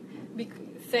 Yeah.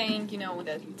 Saying,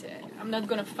 that I'm not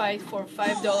going to fight for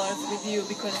 $5 with you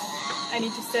because I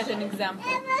need to set an example.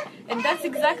 And that's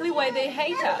exactly why they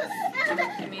hate us.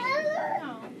 I mean...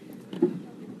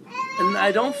 And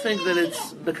I don't think that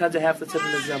it's because they have to set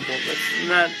an example. That's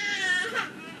not...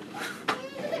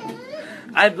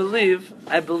 I believe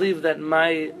that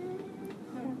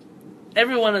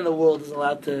everyone in the world is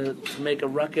allowed to make a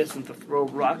ruckus and to throw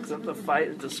rocks and to fight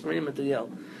and to scream and to yell.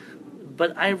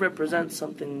 But I represent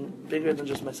something bigger than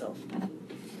just myself.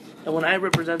 And when I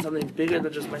represent something bigger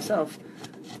than just myself,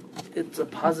 it's a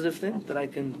positive thing that I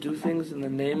can do things in the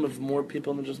name of more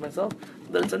people than just myself.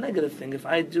 But it's a negative thing. If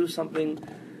I do something,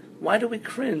 why do we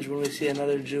cringe when we see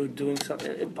another Jew doing something?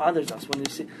 It bothers us when you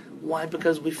see. Why?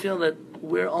 Because we feel that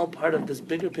we're all part of this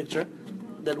bigger picture.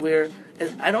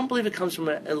 I don't believe it comes from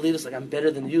an elitist, like I'm better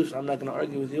than you, so I'm not going to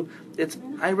argue with you. It's,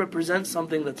 I represent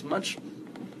something that's much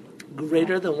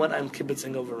greater than what I'm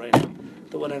kibitzing over right now,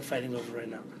 than what I'm fighting over right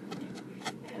now.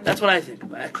 That's what I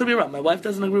think. I could be wrong. My wife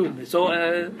doesn't agree with me. So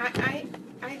I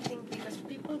think because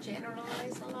people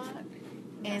generalize a lot,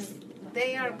 and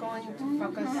they are going to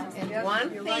focus on one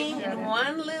thing, in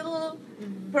one little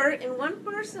in one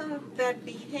person that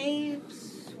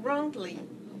behaves wrongly,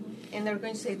 and they're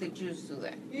going to say the Jews do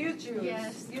that. You Jews.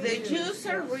 Yes. The Jews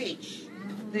are rich.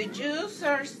 The Jews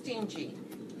are stingy.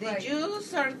 The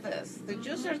Jews are this. The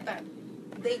Jews are that.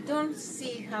 They don't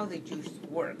see how the Jews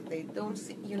work. They don't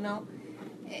see,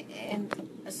 And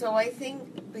so I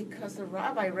think because the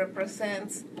rabbi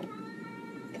represents,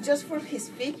 just for his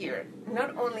figure,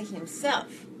 not only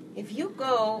himself. If you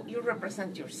go, you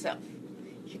represent yourself.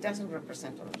 He doesn't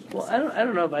represent only himself. Well, I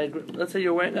don't know if I agree. Let's say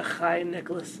you're wearing a Chai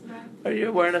necklace, or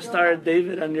you're wearing a Star of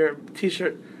David on your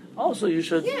T-shirt. Also, you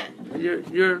should. Yeah.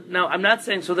 You're now. I'm not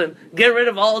saying so. Then get rid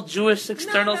of all Jewish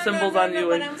external symbols on you.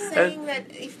 But I'm saying that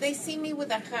if they see me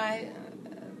with a Chai,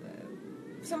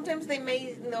 sometimes they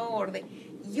may know, or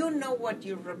you know what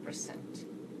you represent,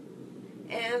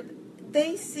 and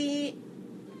they see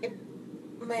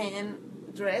a man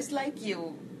dressed like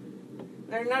you.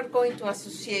 They're not going to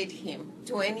associate him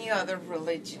to any other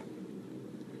religion.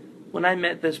 When I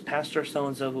met this pastor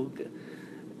so-and-so, who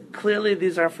clearly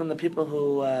these are from the people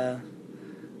who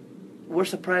were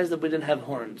surprised that we didn't have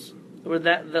horns. We're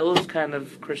those kind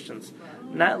of Christians.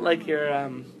 Not like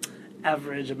your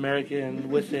average American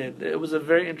with it. It was a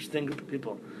very interesting group of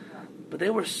people. But they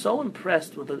were so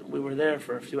impressed with it. We were there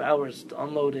for a few hours,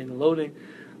 unloading, loading.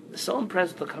 So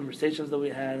impressed with the conversations that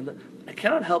we had. I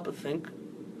cannot help but think,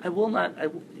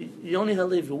 Yoni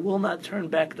Halevy will not turn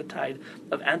back the tide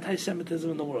of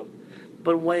anti-Semitism in the world.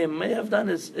 But what it may have done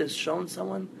is shown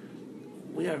someone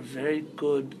we are very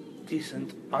good,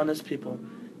 decent, honest people.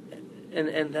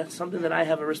 And that's something that I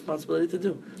have a responsibility to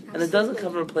do. And it doesn't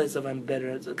come from a place of I'm better.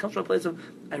 It comes from a place of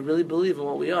I really believe in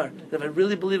what we are. And if I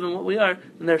really believe in what we are,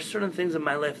 then there are certain things in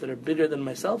my life that are bigger than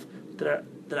myself that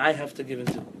I have to give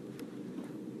into.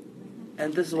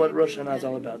 And this is what Rosh Hashanah is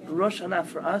all about. Rosh Hashanah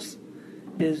for us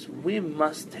is we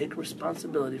must take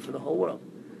responsibility for the whole world.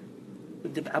 We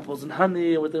dip apples in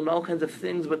honey, and we're doing all kinds of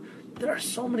things, but there are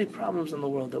so many problems in the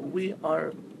world that we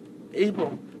are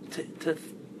able to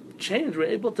change. We're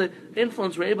able to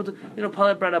influence. We're able to,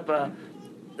 Paula brought up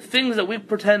things that we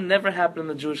pretend never happened in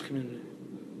the Jewish community.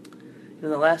 In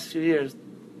the last few years,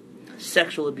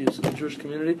 sexual abuse in the Jewish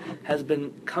community has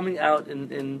been coming out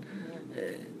in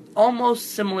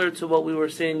almost similar to what we were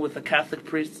seeing with the Catholic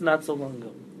priests not so long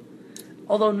ago.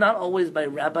 Although not always by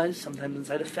rabbis, sometimes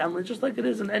inside a family, just like it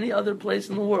is in any other place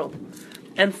in the world.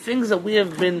 And things that we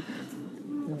have been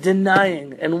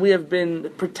denying and we have been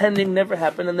pretending never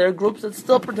happened, and there are groups that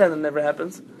still pretend it never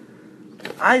happens.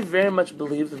 I very much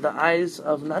believe that the eyes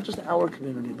of not just our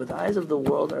community, but the eyes of the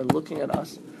world are looking at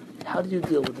us. How do you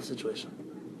deal with the situation?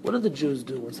 What do the Jews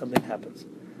do when something happens?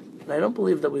 And I don't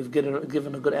believe that we've given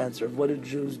a good answer of what do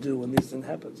Jews do when these things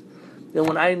happen. Then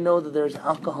when I know that there's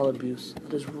alcohol abuse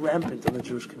that is rampant in the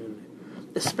Jewish community,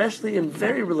 especially in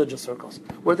very religious circles,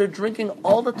 where they're drinking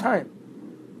all the time.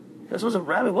 This was a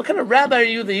rabbi. What kind of rabbi are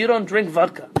you that you don't drink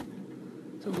vodka?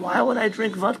 So why would I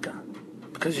drink vodka?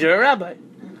 Because you're a rabbi.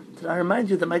 Did I remind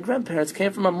you that my grandparents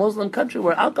came from a Muslim country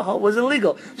where alcohol was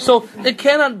illegal? So it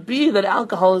cannot be that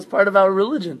alcohol is part of our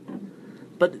religion.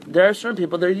 But there are certain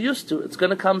people, they're used to it. It's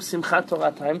going to come Simchat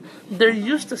Torah time. They're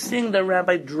used to seeing their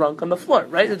rabbi drunk on the floor,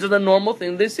 right? It's just a normal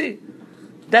thing they see.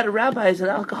 That rabbi is an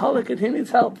alcoholic and he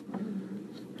needs help.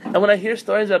 And when I hear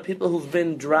stories about people who've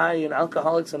been dry in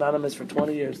Alcoholics Anonymous for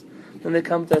 20 years, then they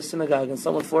come to a synagogue and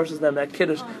someone forces them at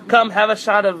Kiddush, come have a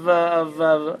shot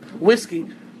of whiskey.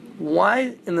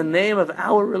 Why, in the name of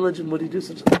our religion, would he do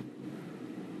such a thing?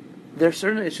 There are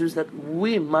certain issues that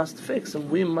we must fix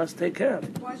and we must take care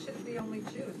of. Why should it be only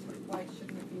Jews? Why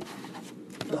shouldn't it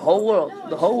be the whole world?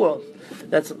 The whole world.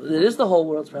 It is the whole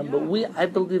world's problem, but I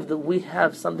believe that we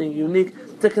have something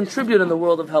unique to contribute in the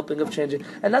world of helping, of changing.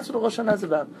 And that's what Rosh Hashanah is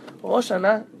about. Rosh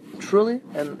Hashanah, truly,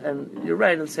 and you're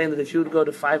right in saying that if you would go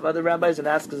to 5 other rabbis and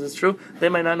ask, is this true? They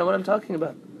might not know what I'm talking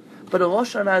about. But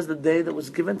Rosh Hashanah is the day that was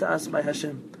given to us by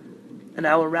Hashem. And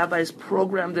our rabbis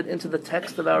programmed it into the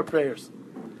text of our prayers.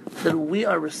 That we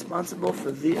are responsible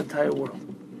for the entire world.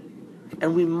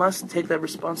 And we must take that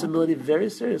responsibility very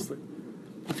seriously.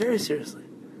 Very seriously.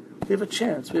 We have a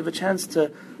chance. We have a chance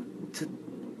to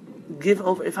give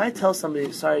over. If I tell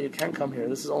somebody, sorry, you can't come here,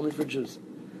 this is only for Jews,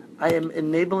 I am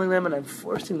enabling them and I'm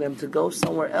forcing them to go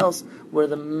somewhere else where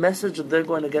the message that they're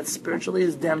going to get spiritually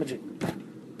is damaging.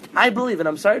 I believe, and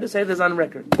I'm sorry to say this on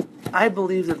record, I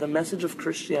believe that the message of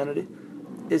Christianity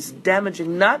is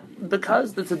damaging, not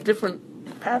because it's a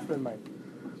different path than mine.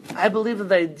 I believe that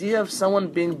the idea of someone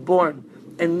being born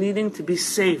and needing to be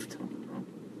saved,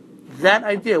 that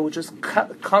idea, which is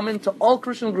common to all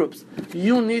Christian groups,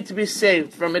 you need to be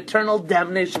saved from eternal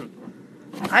damnation.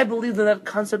 I believe that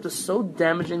concept is so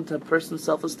damaging to a person's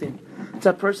self-esteem It's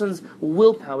that person's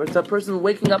willpower. It's that person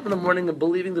waking up in the morning and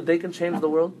believing that they can change the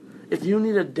world. If you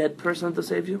need a dead person to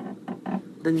save you,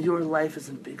 then your life is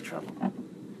in big trouble.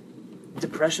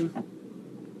 Depression.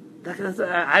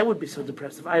 I would be so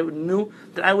depressed if I knew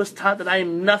that I was taught that I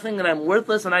am nothing and I'm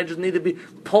worthless and I just need to be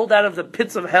pulled out of the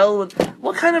pits of hell.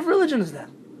 What kind of religion is that?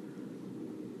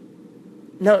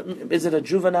 Now, is it a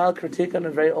juvenile critique on a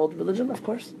very old religion? Of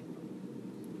course.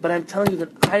 But I'm telling you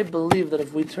that I believe that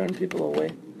if we turn people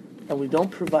away and we don't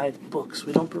provide books,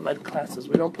 we don't provide classes,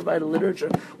 we don't provide literature,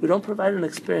 we don't provide an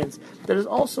experience that is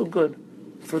also good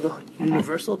for the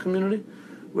universal community,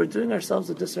 we're doing ourselves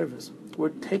a disservice. We're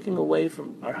taking away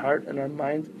from our heart and our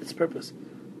mind its purpose.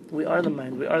 We are the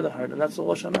mind, we are the heart, and that's what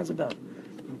Rosh Hashanah is about.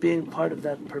 Being part of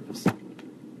that purpose.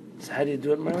 So how do you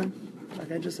do it, Marlon?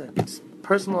 Like I just said, it's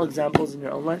personal examples in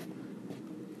your own life.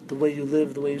 The way you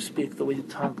live, the way you speak, the way you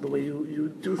talk, the way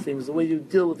you do things, the way you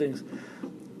deal with things.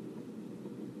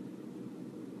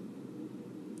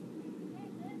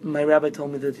 My rabbi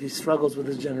told me that he struggles with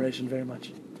his generation very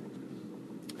much.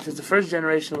 It's the first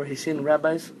generation where he's seen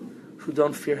rabbis who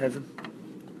don't fear heaven.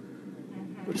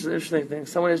 Which is an interesting thing.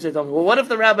 Someone yesterday told me, well, what if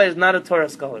the rabbi is not a Torah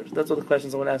scholar? That's what the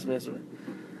question someone asked me yesterday.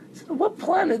 I said, what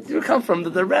planet do you come from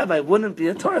that the rabbi wouldn't be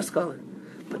a Torah scholar?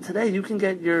 But today you can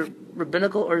get your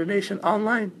rabbinical ordination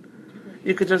online.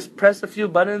 You could just press a few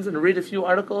buttons and read a few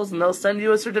articles and they'll send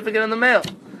you a certificate in the mail.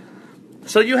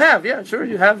 So you have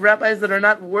rabbis that are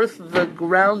not worth the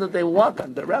ground that they walk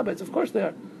on. They're rabbis, of course they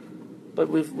are. But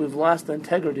we've lost the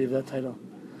integrity of that title.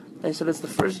 And he said it's the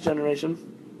first generation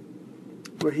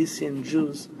where he's seen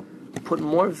Jews put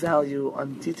more value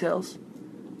on details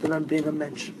than on being a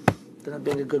mensch, than on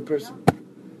being a good person.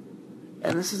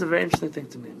 And this is a very interesting thing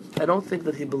to me. I don't think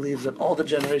that he believes that all the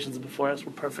generations before us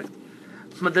were perfect.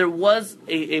 But there was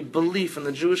a belief in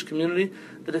the Jewish community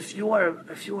that if you are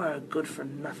a good for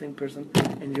nothing person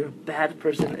and you're a bad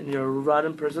person and you're a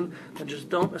rotten person, then just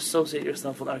don't associate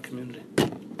yourself with our community.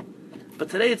 But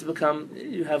today it's become,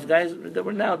 you have guys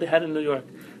that they had in New York,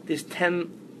 these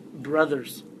 10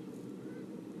 brothers.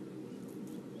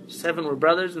 7 were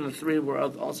brothers and the 3 were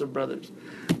also brothers.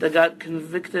 That got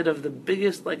convicted of the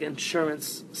biggest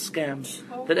insurance scam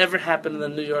that ever happened in the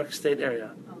New York State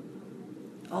area.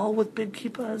 All with big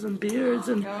kippahs and beards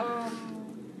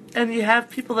and you have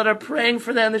people that are praying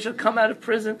for them, they should come out of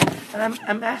prison. And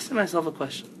I'm asking myself a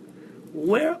question.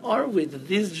 Where are we that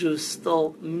these Jews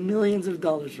stole millions of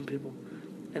dollars from people?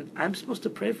 And I'm supposed to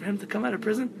pray for him to come out of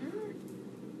prison?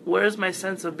 Where is my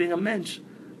sense of being a mensch,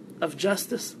 of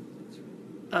justice,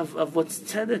 of what's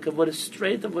tzedek, of what is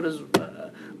straight, of what is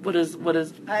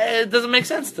it doesn't make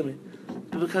sense to me.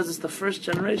 Because it's the first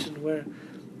generation where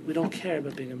we don't care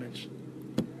about being a mensch.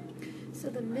 So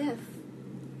the myth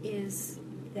is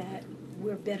that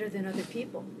we're better than other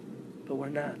people. But we're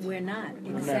not. We're not.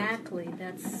 Exactly.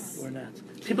 That's. We're not.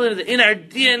 People in our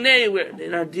DNA.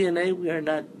 We are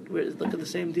not. Look at the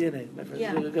same DNA, my friends.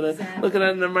 Yeah, Exactly. Look at it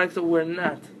in the mark that we're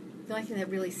not. The only thing that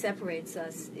really separates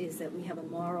us is that we have a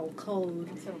moral code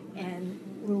and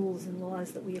rules and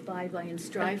laws that we abide by and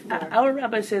strive for. Our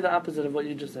rabbis say the opposite of what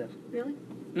you just said. Really?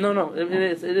 No.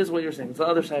 It is what you're saying. It's the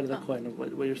other side of the coin of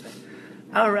what you're saying.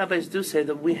 Our rabbis do say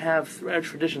that we have, through our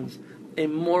traditions, a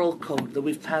moral code that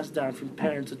we've passed down from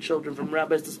parents to children, from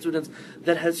rabbis to students,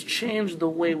 that has changed the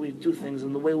way we do things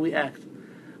and the way we act.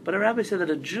 But our rabbis say that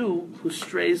a Jew who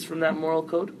strays from that moral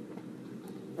code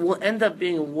will end up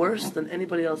being worse than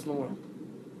anybody else in the world.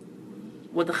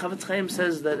 What the Chavetz Chaim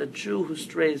says, that a Jew who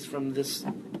strays from this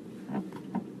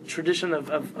tradition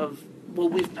of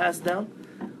what we've passed down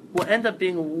will end up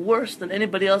being worse than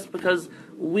anybody else, because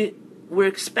we're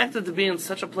expected to be in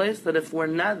such a place that if we're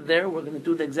not there, we're going to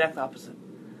do the exact opposite.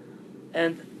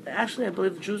 And actually, I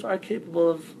believe the Jews are capable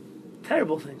of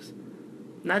terrible things.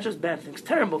 Not just bad things,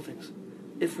 terrible things.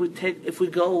 If we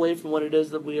go away from what it is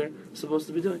that we are supposed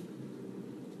to be doing.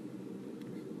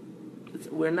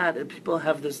 We're not. People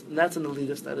have this, and that's an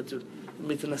elitist attitude.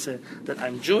 That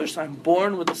I'm Jewish, so I'm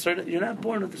born with a certain, you're not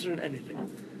born with a certain anything.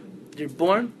 You're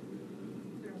born,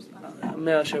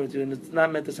 may I share with you, and it's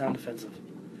not meant to sound offensive.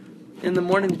 In the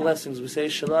morning blessings, we say,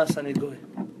 Shala Asani Goy.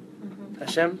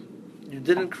 Hashem, you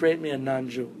didn't create me a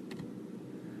non-Jew.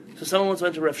 So someone once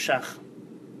went to Rav Shach.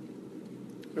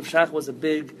 Rav Shach was a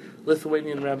big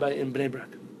Lithuanian rabbi in Bnei Brak.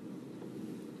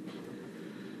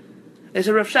 They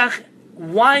said, Rav Shach,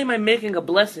 why am I making a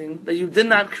blessing that you did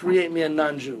not create me a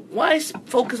non-Jew? Why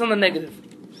focus on the negative?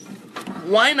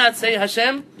 Why not say,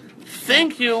 Hashem,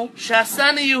 thank you,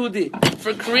 Shasani Yehudi,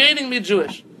 for creating me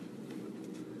Jewish?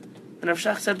 And Rav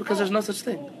Shach said, because there's no such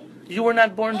thing. You were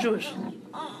not born Jewish.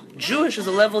 Jewish is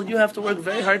a level you have to work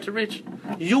very hard to reach.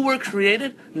 You were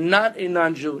created not a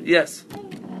non-Jew. Yes.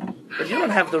 But you don't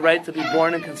have the right to be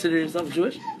born and consider yourself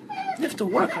Jewish. You have to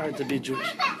work hard to be Jewish.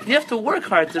 You have to work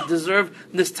hard to deserve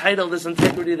this title, this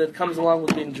integrity that comes along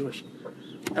with being Jewish.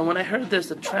 And when I heard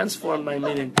this, it transformed my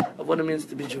meaning of what it means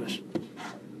to be Jewish.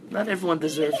 Not everyone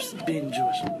deserves being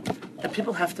Jewish. And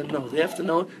people have to know. They have to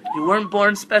know you weren't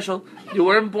born special. You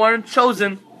weren't born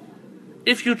chosen.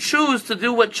 If you choose to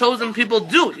do what chosen people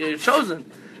do, you're chosen.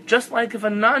 Just like if a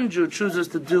non-Jew chooses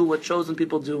to do what chosen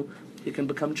people do, he can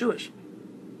become Jewish.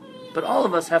 But all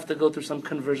of us have to go through some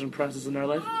conversion process in our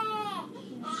life.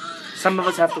 Some of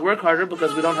us have to work harder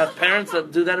because we don't have parents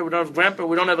that do that, or we don't have grandpa, or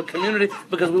we don't have a community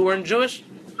because we weren't Jewish.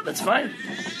 That's fine.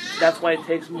 That's why it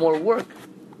takes more work.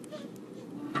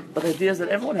 But the idea is that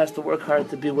everyone has to work hard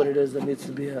to be what it is that needs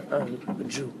to be a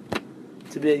Jew,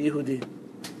 to be a Yehudi.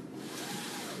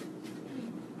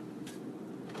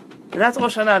 And that's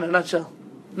Rosh Hashanah in a nutshell.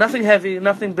 Nothing heavy,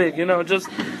 nothing big, just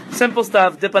simple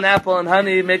stuff. Dip an apple in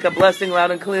honey, make a blessing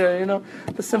loud and clear,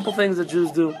 the simple things that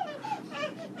Jews do.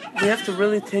 We have to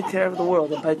really take care of the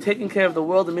world. And by taking care of the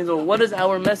world, it means, well, what is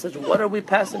our message? What are we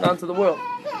passing on to the world?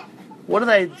 What are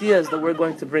the ideas that we're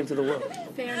going to bring to the world?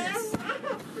 Fairness.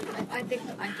 I think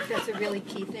that's a really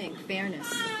key thing,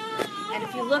 fairness. And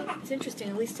if you look, it's interesting,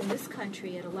 at least in this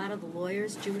country, at a lot of the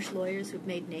lawyers, Jewish lawyers who've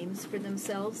made names for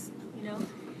themselves,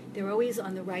 they're always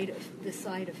on the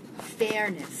side of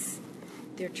fairness.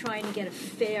 They're trying to get a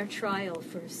fair trial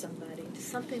for somebody,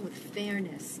 something with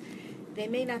fairness. They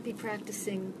may not be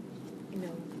practicing,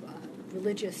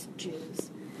 religious Jews,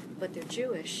 but they're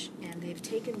Jewish, and they've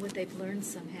taken what they've learned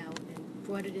somehow and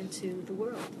brought it into the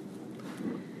world.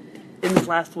 In this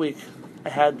last week, I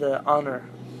had the honor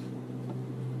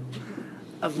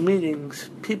of meeting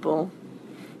people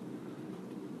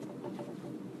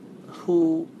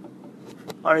who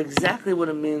are exactly what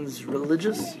it means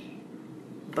religious,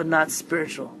 but not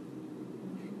spiritual.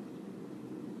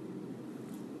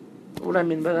 What do I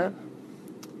mean by that?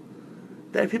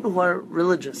 There are people who are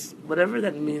religious, whatever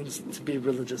that means to be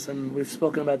religious, and we've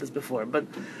spoken about this before, but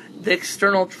the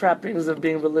external trappings of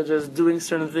being religious, doing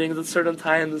certain things at certain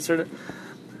times,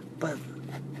 but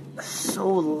so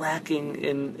lacking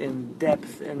in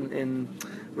depth, in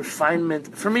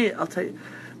refinement. For me, I'll tell you,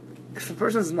 if a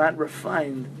person is not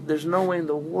refined, there's no way in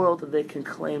the world that they can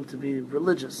claim to be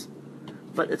religious.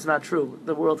 But it's not true.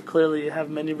 The world clearly have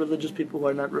many religious people who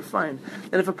are not refined.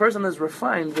 And if a person is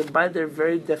refined, then by their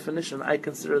very definition, I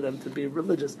consider them to be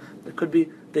religious. It could be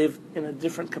they've in a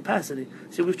different capacity.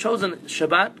 See, we've chosen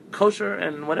Shabbat, kosher,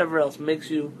 and whatever else makes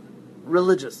you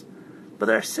religious. But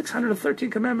there are 613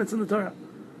 commandments in the Torah.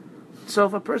 So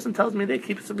if a person tells me they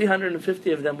keep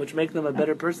 350 of them, which make them a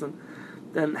better person,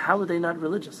 then how are they not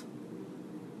religious?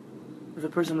 If a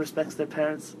person respects their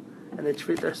parents, and they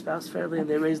treat their spouse fairly, and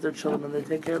they raise their children, and they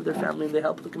take care of their family, and they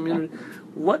help the community,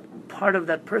 what part of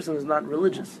that person is not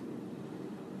religious?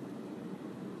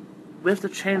 We have to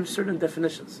change certain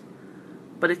definitions.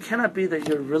 But it cannot be that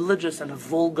you're religious and a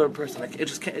vulgar person. Like, it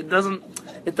just can't, it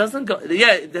doesn't go.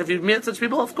 Yeah, have you met such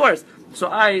people? Of course. So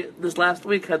I, this last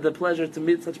week, had the pleasure to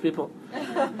meet such people.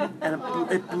 And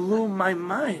it blew my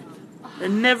mind.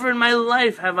 And never in my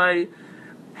life have I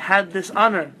had this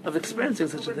honor of experiencing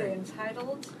such a thing. Were they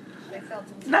entitled? They felt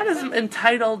entitled? Not as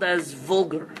entitled as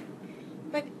vulgar.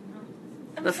 But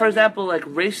For example, like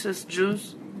racist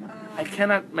Jews, I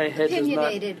cannot, my head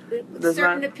Opinionated, does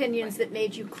certain not opinions that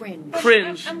made you cringe.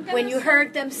 cringe. When you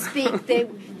heard them speak,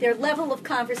 their level of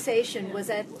conversation was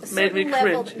at a Made certain me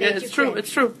level cringe. that Yeah, made it's you true, cringe.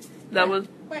 it's true. That was,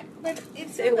 But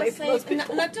it's Stay not away the from those same.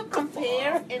 people. Not to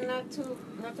compare and not to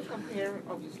compare,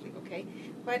 obviously, okay.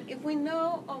 But if we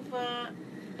know of a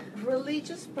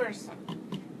religious person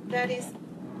that is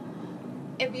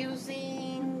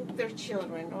abusing their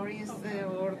children, or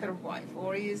or their wife,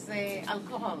 or is a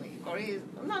alcoholic, or is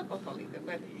not alcoholic,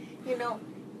 but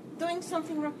doing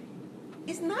something wrong,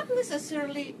 it's not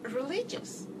necessarily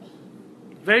religious.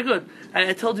 very good.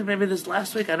 I told you maybe this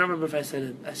last week, I don't remember if I said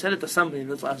it. I said it to somebody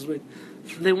this last week.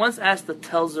 They once asked the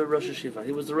Telzer Rosh Hashiva.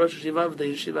 He was the Rosh Hashiva of the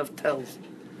Yeshiva of Telz.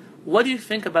 What do you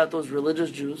think about those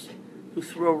religious Jews who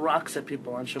throw rocks at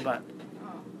people on Shabbat?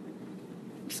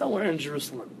 Somewhere in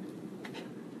Jerusalem.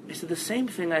 He said the same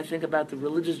thing I think about the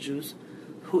religious Jews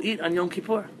who eat on Yom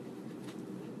Kippur.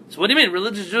 So what do you mean?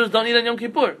 Religious Jews don't eat on Yom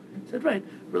Kippur? I said, right.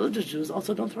 Religious Jews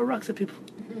also don't throw rocks at people.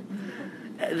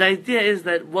 The idea is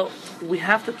that, we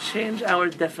have to change our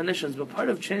definitions, but part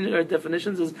of changing our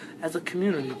definitions is as a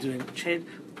community doing change.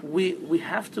 We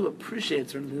have to appreciate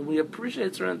certain things. We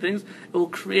appreciate certain things, it will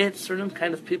create certain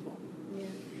kind of people. Yeah.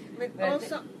 But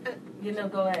also,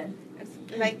 Go ahead.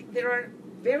 like there are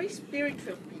very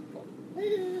spiritual people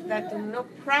that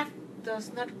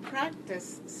does not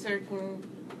practice certain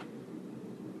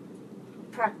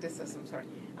practices,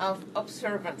 of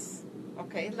observance.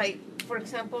 Okay, like for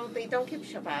example, they don't keep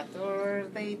Shabbat, or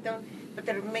they don't, but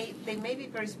they may be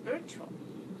very spiritual.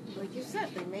 Like you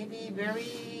said, they may be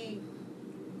very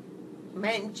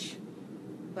mensch,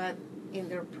 but in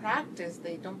their practice,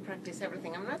 they don't practice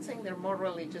everything. I'm not saying they're more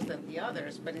religious than the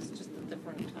others, but it's just a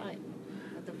different type.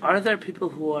 Are there people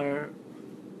who are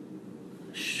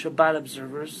Shabbat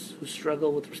observers who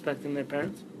struggle with respecting their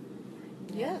parents?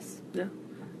 Yes. Yeah.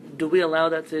 Do we allow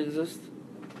that to exist?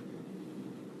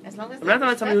 As long as I'm not talking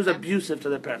about somebody who's them. abusive to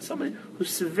their parents. Somebody who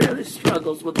severely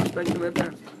struggles with respecting their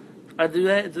parents. Do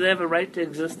they have a right to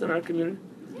exist in our community?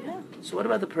 Yeah. So what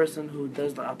about the person who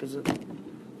does the opposite?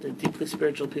 The deeply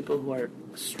spiritual people who are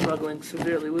struggling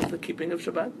severely with the keeping of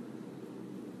Shabbat?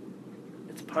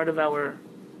 It's part of our...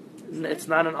 It's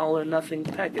not an all or nothing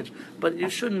package. But you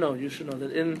should know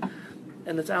that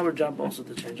and it's our job also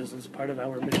to change this. It's part of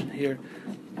our mission here.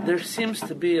 There seems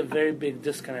to be a very big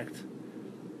disconnect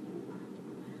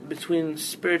between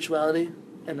spirituality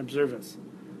and observance.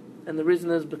 And the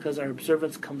reason is because our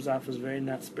observance comes off as very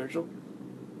not spiritual.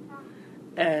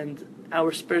 And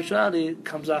our spirituality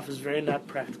comes off as very not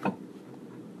practical.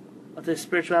 I'll tell you,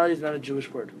 spirituality is not a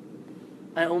Jewish word.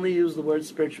 I only use the word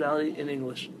spirituality in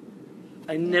English.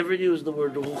 I never use the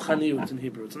word ruchaniyut in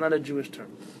Hebrew. It's not a Jewish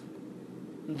term.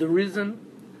 The reason,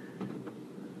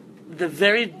 the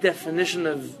very definition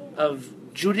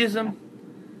of Judaism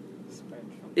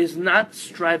is not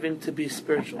striving to be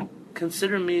spiritual.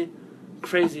 Consider me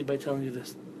crazy by telling you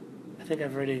this. I think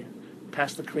I've already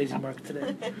passed the crazy mark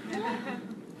today.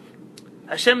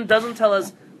 Hashem doesn't tell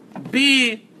us,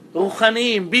 be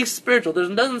ruchanim, be spiritual.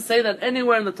 It doesn't say that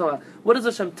anywhere in the Torah. What does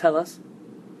Hashem tell us?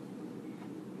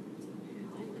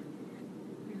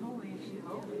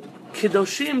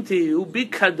 Kedoshim tiyu, be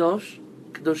kadosh.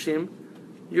 Kedoshim,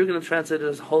 you're going to translate it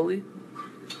as holy.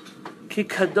 Ki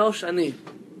kadosh ani,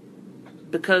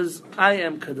 because I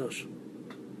am kadosh.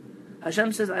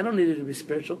 Hashem says, I don't need you to be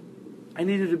spiritual. I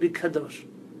need you to be kadosh.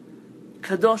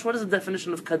 Kadosh, what is the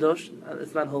definition of kadosh?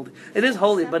 It's not holy. It is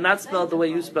holy, but not spelled the way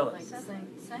you spell it.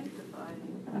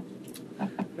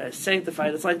 Right,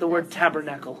 sanctified. It's like the word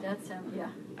tabernacle. That's yeah.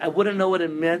 I wouldn't know what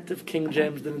it meant if King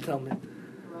James didn't tell me.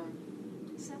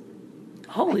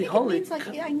 Holy, holy. It means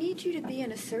like, I need you to be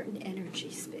in a certain energy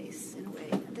space, in a way.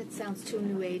 That sounds too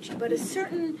New Age, but a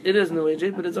certain... It is New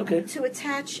Age, but it's okay. To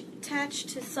attach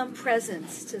to some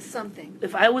presence, to something.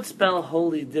 If I would spell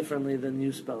holy differently than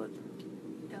you spell it.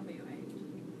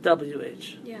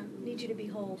 W-H. Yeah, need you to be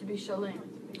whole. To be shalom.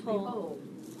 Whole.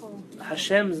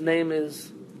 Hashem's name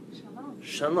is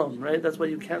Shalom, right? That's why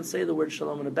you can't say the word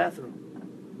Shalom in a bathroom.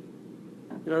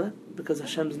 You know that? Because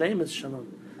Hashem's name is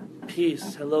Shalom.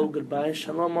 Peace, hello, goodbye.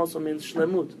 Shalom also means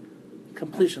shlemut,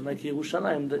 completion, like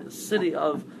Yerushalayim, the city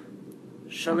of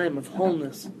shalem, of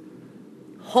wholeness.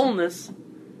 Wholeness,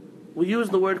 we use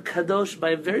the word kadosh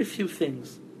by very few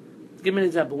things. Give me an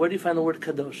example. Where do you find the word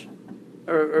kadosh?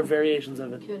 Or variations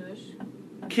of it?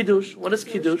 Kiddush. What is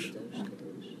kiddush?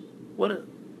 Well,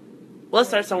 let's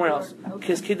start somewhere else,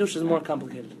 because kiddush is more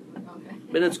complicated. Okay.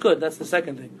 But it's good. That's the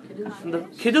second thing.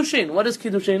 Kiddushin. What is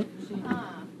kiddushin?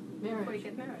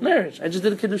 Marriage. I just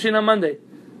did a kiddushin on Monday.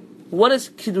 What is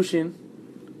kiddushin?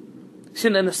 See,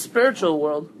 in the spiritual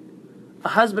world, a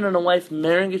husband and a wife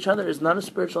marrying each other is not a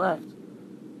spiritual act.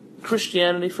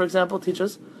 Christianity, for example,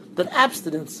 teaches that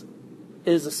abstinence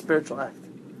is a spiritual act.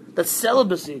 That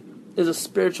celibacy is a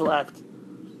spiritual act.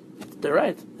 They're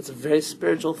right. It's a very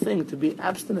spiritual thing to be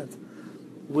abstinent.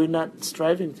 We're not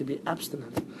striving to be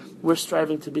abstinent. We're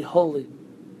striving to be holy,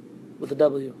 with a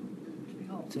W,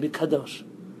 to be kadosh.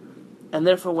 And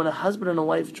therefore, when a husband and a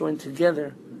wife join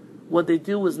together, what they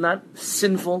do is not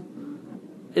sinful.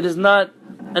 It is not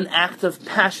an act of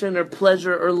passion or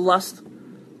pleasure or lust.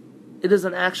 It is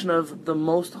an action of the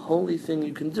most holy thing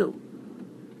you can do.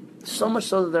 So much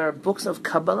so that there are books of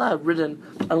Kabbalah written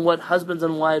on what husbands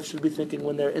and wives should be thinking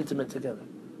when they're intimate together.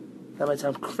 That might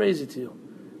sound crazy to you,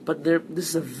 but this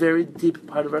is a very deep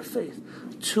part of our faith.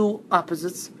 Two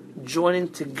opposites joining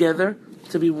together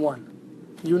to be one.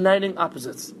 Uniting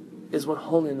opposites is what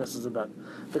holiness is about.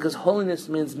 Because holiness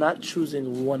means not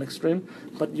choosing one extreme,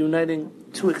 but uniting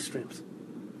two extremes.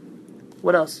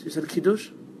 What else? You said kiddush?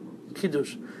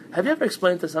 Kiddush. Have you ever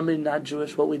explained to somebody not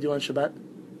Jewish what we do on Shabbat?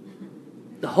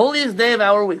 The holiest day of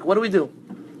our week. What do?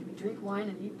 We drink wine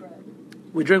and eat bread.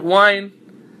 We drink wine.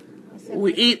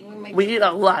 We eat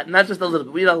a lot, not just a little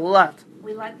bit. We eat a lot.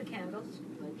 We light the candles.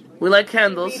 We light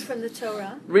candles. Read from the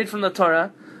Torah. Read from the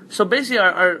Torah. So basically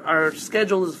our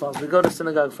schedule is as follows. We go to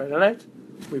synagogue Friday night.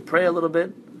 We pray a little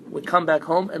bit. We come back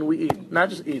home and we eat. Not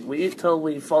just eat. We eat till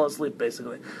we fall asleep,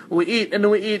 basically. We eat, and then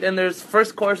we eat, and there's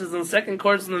first courses and second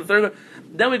courses and third.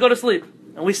 Then we go to sleep.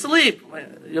 And we sleep.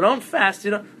 You don't fast.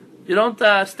 You don't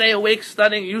stay awake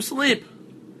studying. You sleep.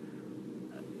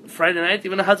 Friday night,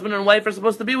 even a husband and wife are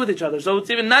supposed to be with each other. So it's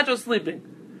even not just sleeping.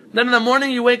 Then in the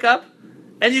morning you wake up,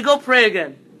 and you go pray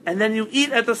again. And then you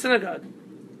eat at the synagogue.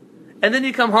 And then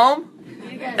you come home,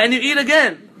 and you eat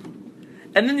again.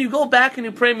 And then you go back and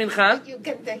you pray mincha. You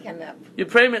can take a nap. You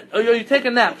pray, you take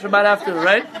a nap Shabbat after,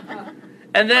 right?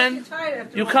 And then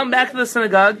you come back to the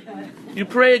synagogue, you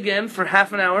pray again for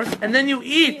half an hour, and then you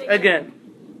eat again.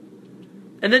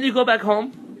 And then you go back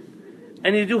home,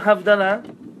 and you do Havdalah,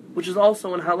 which is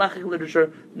also in halachic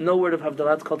literature, no word of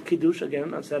Havdalah, it's called Kiddush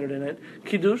again on Saturday night.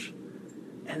 Kiddush,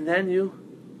 and then you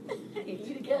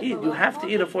eat. You have to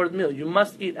eat a fourth meal. You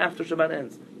must eat after Shabbat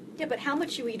ends. Yeah, but how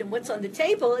much you eat and what's on the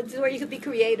table is where you can be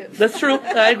creative. That's true.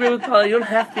 I agree with Paula. You don't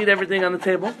have to eat everything on the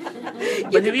table,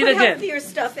 but you eat put again. Healthier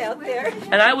stuff out there.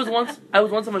 And I was once a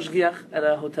mashgiach at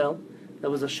a hotel.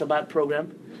 That was a Shabbat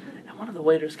program, and one of the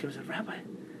waiters came and said, "Rabbi,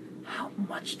 how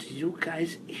much do you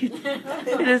guys eat?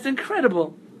 It is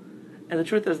incredible." And the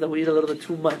truth is that we eat a little bit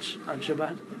too much on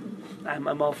Shabbat.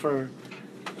 I'm all for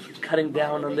cutting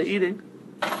down on the eating,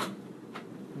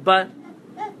 but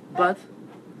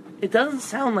it doesn't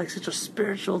sound like such a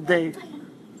spiritual day.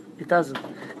 It doesn't.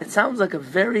 It sounds like a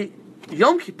very...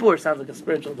 Yom Kippur sounds like a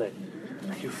spiritual day.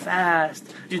 Like you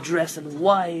fast, you dress in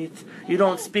white, you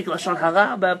don't speak Lashon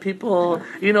Hara about people,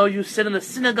 you sit in the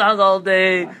synagogue all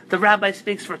day, the rabbi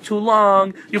speaks for too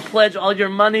long, you pledge all your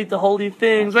money to holy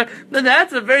things, right? Then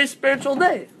that's a very spiritual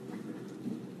day.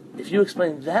 If you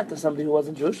explain that to somebody who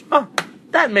wasn't Jewish,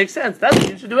 that makes sense. That's what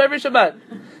you should do every Shabbat.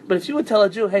 But if you would tell a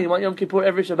Jew, hey, you want Yom Kippur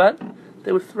every Shabbat?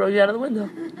 They would throw you out of the window.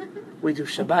 We do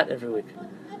Shabbat every week.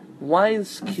 Why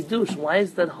is Kiddush? Why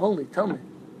is that holy? Tell me.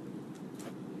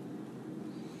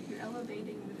 You're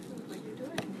elevating what you're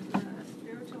doing.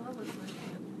 Spiritual level.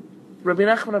 Rabbi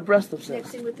Nachman of Breslov says,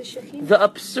 Mixing with the Shekhinah. the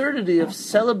absurdity of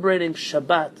celebrating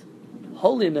Shabbat,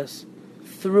 holiness,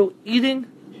 through eating,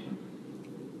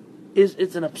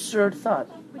 it's an absurd thought.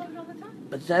 We do it all the time.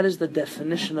 But that is the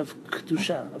definition of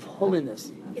Kedusha, of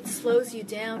holiness. It slows you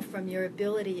down from your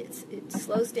ability. It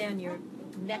slows down your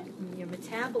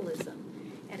metabolism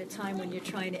at a time when you're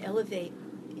trying to elevate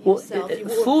yourself.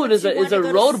 Food is a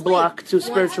roadblock to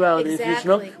spirituality.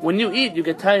 Exactly. When you eat, you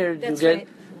get tired. That's you get right.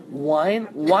 wine.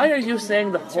 Why are you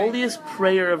saying the holiest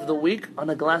prayer of the week on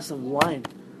a glass of wine?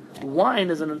 Wine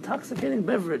is an intoxicating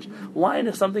beverage. Wine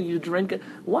is something you drink.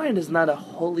 Wine is not a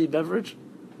holy beverage.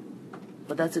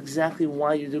 But that's exactly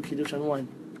why you do Kiddush on wine.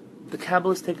 The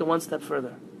Kabbalists take it one step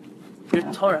further.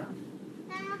 Your Torah,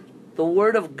 the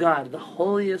Word of God, the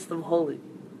holiest of holy.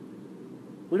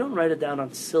 We don't write it down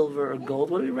on silver or gold.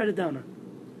 What do we write it down on?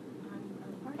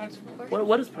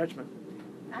 What is parchment?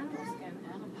 Animal skin.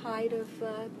 Hide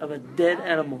Of a dead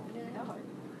animal.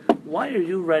 Why are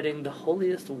you writing the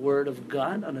holiest Word of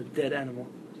God on a dead animal?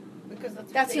 Because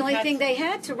That's the only thing they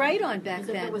had to write on back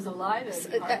then. If it was alive,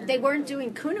 They weren't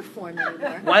doing cuneiform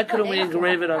anymore. Why couldn't we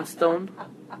engrave it on stone?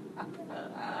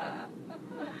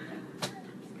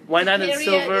 Why not in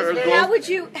silver or gold? How would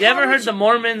you? You ever heard the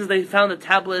Mormons, they found the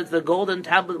tablets, the golden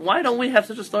tablet? Why don't we have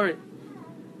such a story?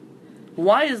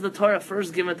 Why is the Torah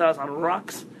first given to us on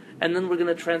rocks, and then we're going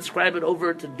to transcribe it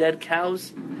over to dead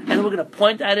cows, and then we're going to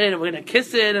point at it, and we're going to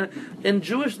kiss it? And in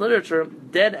Jewish literature,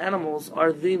 dead animals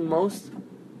are the most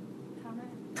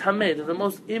tameh, they're the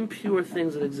most impure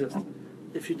things that exist.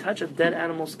 If you touch a dead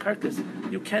animal's carcass,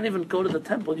 you can't even go to the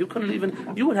temple. You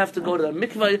would have to go to the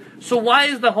mikvah. So why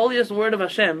is the holiest word of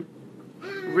Hashem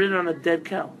written on a dead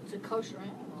cow? it's a kosher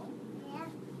animal.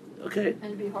 Okay. And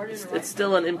it'd be harder to It's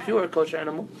still an impure kosher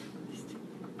animal.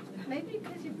 Maybe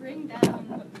because you bring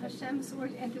down Hashem's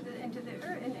word into the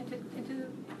earth, into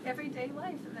everyday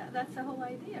life. That's the whole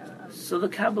idea. So the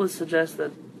Kabbalists suggest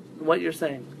that what you're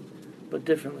saying, but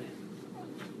differently.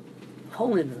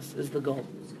 Holiness is the goal.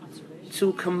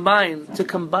 To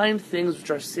combine things which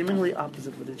are seemingly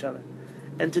opposite with each other,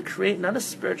 and to create not a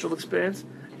spiritual experience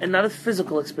and not a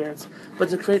physical experience, but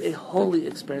to create a holy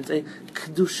experience, a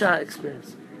kedusha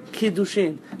experience.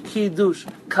 Kiddushin, kiddush,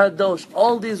 kadosh.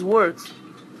 All these words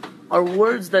are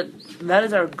words that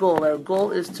is our goal. Our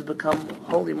goal is to become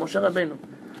holy. Moshe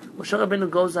Rabbeinu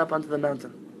goes up onto the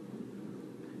mountain,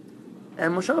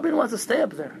 and Moshe Rabbeinu wants to stay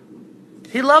up there.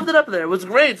 He loved it up there. It was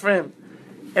great for him.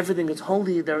 Everything is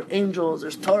holy. There are angels.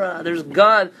 There's Torah. There's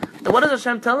God. And what does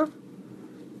Hashem tell him?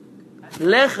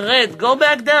 Lech red. Go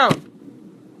back down.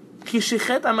 Ki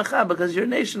shichet amecha, because your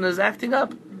nation is acting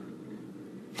up.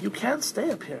 You can't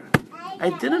stay up here. I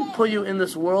didn't put you in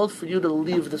this world for you to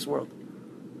leave this world.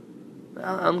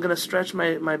 I'm going to stretch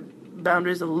my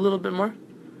boundaries a little bit more.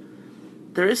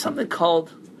 There is something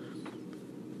called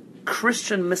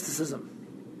Christian mysticism.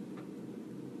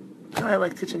 You know why I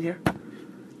like teaching here?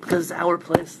 Because it's our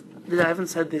place. I haven't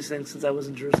said these things since I was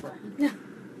in Jerusalem.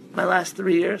 My last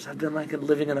 3 years, I've been like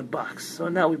living in a box. So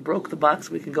now we broke the box,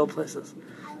 we can go places.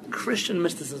 Christian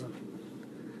mysticism.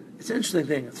 It's an interesting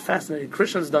thing. It's fascinating.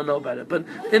 Christians don't know about it. But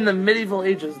in the medieval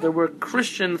ages, there were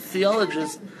Christian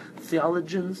theologians,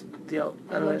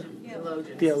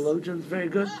 very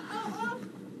good,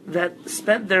 that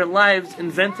spent their lives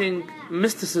inventing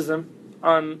mysticism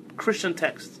on Christian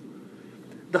texts.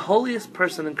 The holiest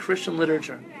person in Christian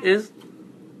literature is...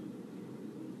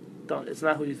 It's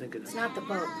not who you think it is. It's not the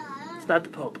Pope. It's not the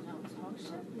Pope.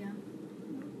 Yeah.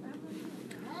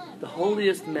 The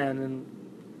holiest man in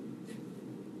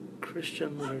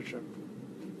Christian literature.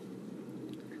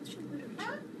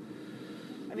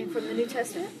 I mean, from the New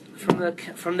Testament? From their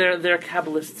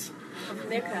Kabbalists. From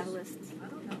their Kabbalists.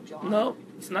 No,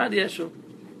 it's not Yeshua.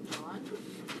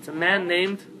 It's a man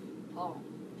named...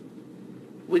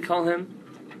 We call him...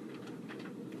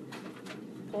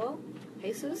 Paul?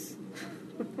 Jesus?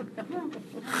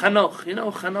 Chanoch. You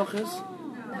know who Chanoch is?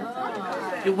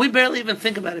 We barely even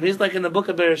think about him. He's like in the book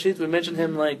of Bereshit. We mention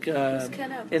him like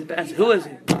in passing. Who is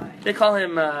he? They call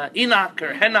him Enoch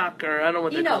or Henoch or I don't know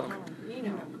what they call him.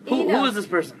 Who is this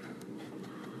person?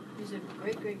 He's a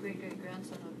great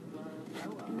grandson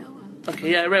of Noah. Okay,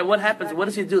 yeah, right. What happens? What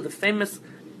does he do? The famous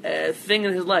thing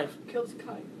in his life. Kills a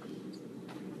kite.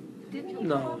 Didn't he?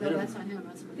 No, That's not him.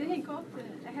 Didn't he go up to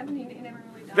heaven? He never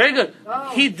really died. very good. Oh.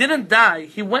 He didn't die.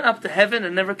 He went up to heaven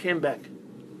and never came back.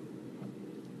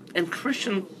 And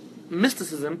Christian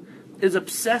mysticism is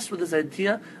obsessed with this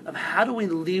idea of how do we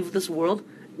leave this world,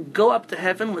 go up to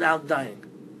heaven without dying?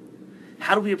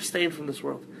 How do we abstain from this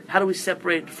world? How do we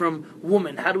separate from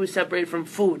woman? How do we separate from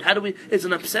food? It's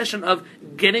an obsession of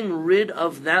getting rid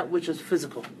of that which is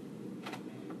physical.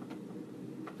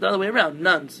 The other way around,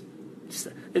 nuns.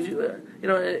 If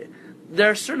there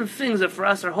are certain things that for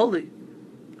us are holy.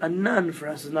 A nun for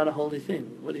us is not a holy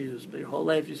thing. What do you spend your whole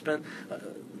life? You spend.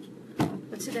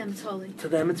 But to them it's holy. To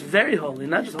them it's very holy,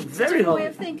 not just very Different holy. way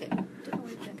of thinking.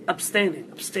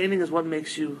 Abstaining is what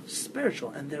makes you spiritual,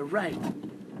 and they're right.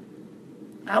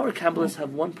 Our Kabbalists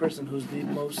have one person who's the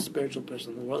most spiritual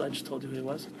person in the world. I just told you who he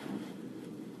was.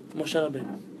 Moshe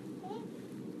Rabbeinu.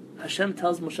 Hashem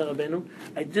tells Moshe Rabbeinu,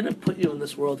 I didn't put you in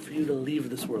this world for you to leave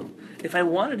this world. If I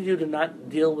wanted you to not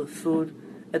deal with food,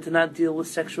 and to not deal with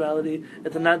sexuality,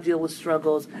 and to not deal with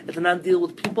struggles, and to not deal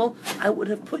with people, I would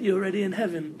have put you already in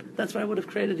heaven. That's why I would have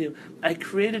created you. I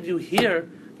created you here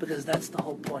because that's the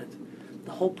whole point.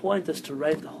 The whole point is to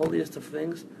write the holiest of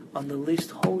things on the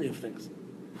least holy of things.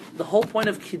 The whole point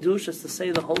of Kiddush is to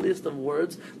say the holiest of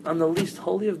words on the least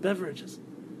holy of beverages.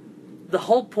 The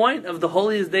whole point of the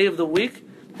holiest day of the week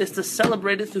is to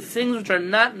celebrate it through things which are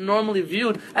not normally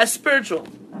viewed as spiritual.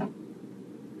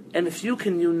 And if you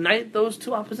can unite those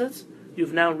two opposites,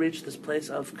 you've now reached this place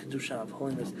of Kedusha, of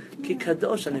holiness. Ki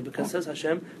kadosh ani, because says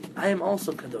Hashem, I am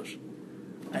also kadosh.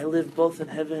 I live both in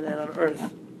heaven and on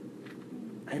earth.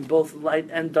 I am both light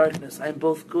and darkness. I am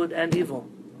both good and evil.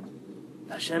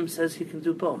 Hashem says He can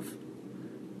do both.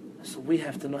 So we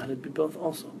have to know how to be both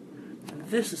also. And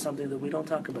this is something that we don't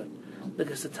talk about.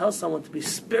 Because to tell someone to be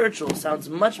spiritual sounds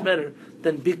much better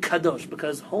than be kadosh,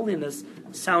 because holiness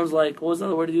sounds like, what was the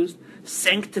other word used?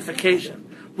 Sanctification.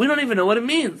 We don't even know what it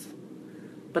means.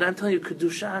 But I'm telling you,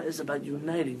 Kedusha is about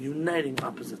uniting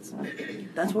opposites.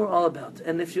 That's what we're all about.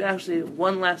 And if you actually,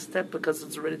 one last step, because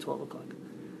it's already 12 o'clock.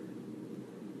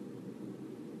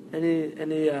 Any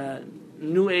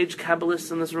New Age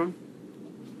Kabbalists in this room?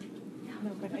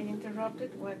 No, but I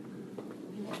interrupted what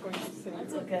you were going to say.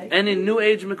 That's okay. Any New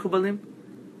Age Mekubalim?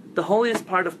 The holiest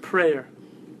part of prayer,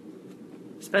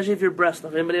 especially if you're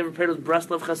Breslov. Anybody ever prayed with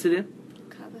Breslov Hasidim?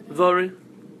 Vori?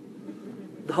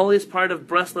 The holiest part of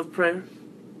Breslov prayer?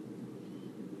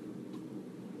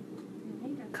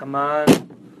 Come on.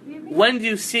 When do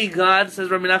you see God, says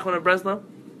Rabbi Nachman of Breslov?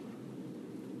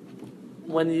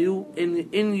 When you,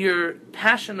 in your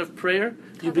passion of prayer,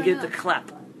 you begin to clap.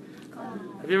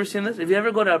 Have you ever seen this? If you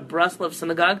ever go to a Breslov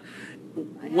synagogue,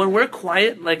 when we're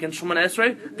quiet, like in Shemona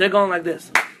Esrei, they're going like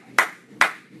this.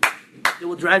 It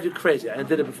will drive you crazy. I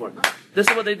did it before. This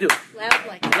is what they do. Loud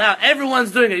like that. Loud.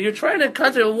 Everyone's doing it. You're trying to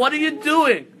concentrate. What are you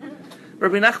doing?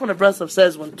 Rabbi Nachman of Breslov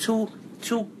says when two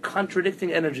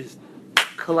contradicting energies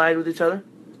collide with each other,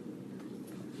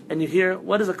 and you hear,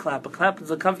 what is a clap? A clap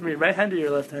does it come from your right hand or your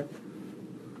left hand?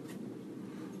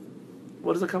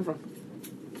 What does it come from?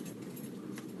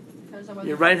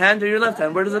 Your right hand or your left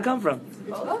hand? Where does it come from?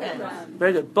 Both hands.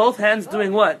 Very good. Both hands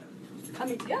doing what?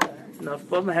 Coming together. No, if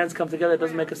both my hands come together, it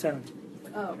doesn't make a sound.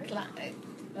 Oh.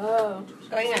 Oh.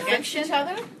 Going against each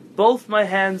other? Both my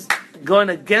hands going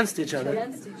against each other,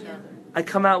 Against each other. I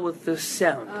come out with this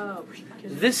sound. Oh.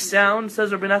 This sound,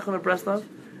 says Rabbi Nachman of Breslov,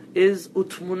 is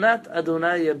Utmunat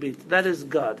Adonai Yabit. That is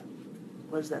God.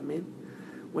 What does that mean?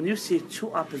 When you see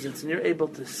two opposites and you're able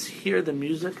to hear the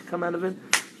music come out of it,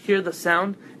 hear the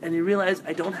sound, and you realize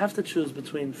I don't have to choose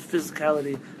between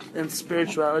physicality and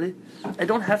spirituality. I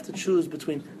don't have to choose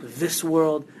between this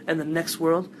world and the next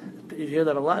world. You hear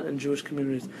that a lot in Jewish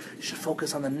communities. You should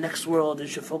focus on the next world. You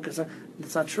should focus on...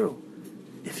 It's not true.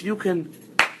 If you can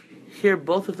hear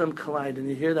both of them collide and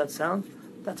you hear that sound,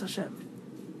 that's Hashem.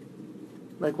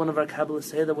 Like one of our Kabbalists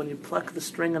say, that when you pluck the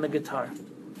string on a guitar,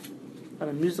 on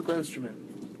a musical instrument,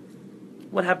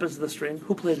 what happens to the string?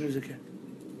 Who plays music here?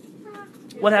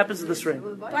 What happens to the string?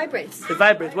 Vibrates. It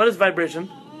vibrates. What is vibration?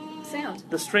 Sound.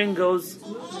 The string goes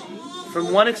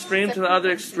from one extreme to the other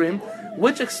extreme.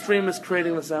 Which extreme is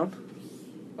creating the sound?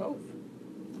 Both.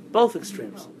 Both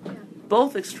extremes.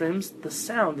 Both extremes, the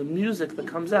sound, the music that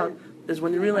comes out, is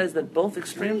when you realize that both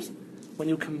extremes, when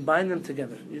you combine them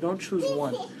together, you don't choose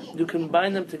one. You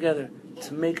combine them together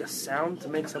to make a sound, to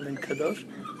make something kadosh.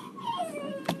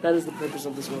 That is the purpose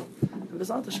of this world. And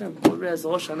B'ezrat Hashem, as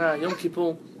Rosh Hashanah, Yom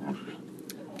Kippur,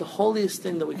 the holiest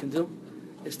thing that we can do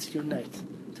is to unite,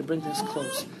 to bring things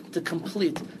close, to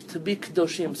complete, to be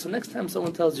kadoshim. So next time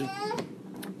someone tells you,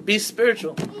 be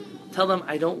spiritual, tell them,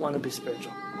 I don't want to be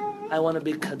spiritual. I want to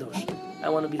be kadosh. I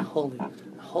want to be holy.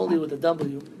 Holy with a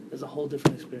W is a whole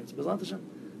different experience. B'ezrat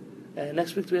Hashem.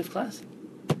 Next week do we have class?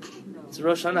 It's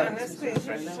Rosh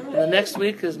Hashanah. And the next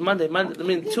week is Monday. I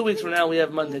mean, 2 weeks from now we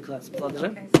have Monday class.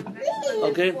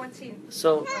 Okay?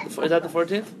 So, is that the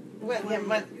 14th? Well, yeah,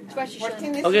 but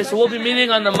 14 is Okay, so we'll be meeting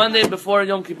on the Monday before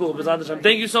Yom Kippur. B'ezrat Hashem.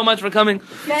 Thank you so much for coming.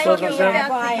 Thank you,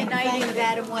 Rabbi, for uniting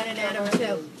that and one and Adam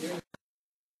too.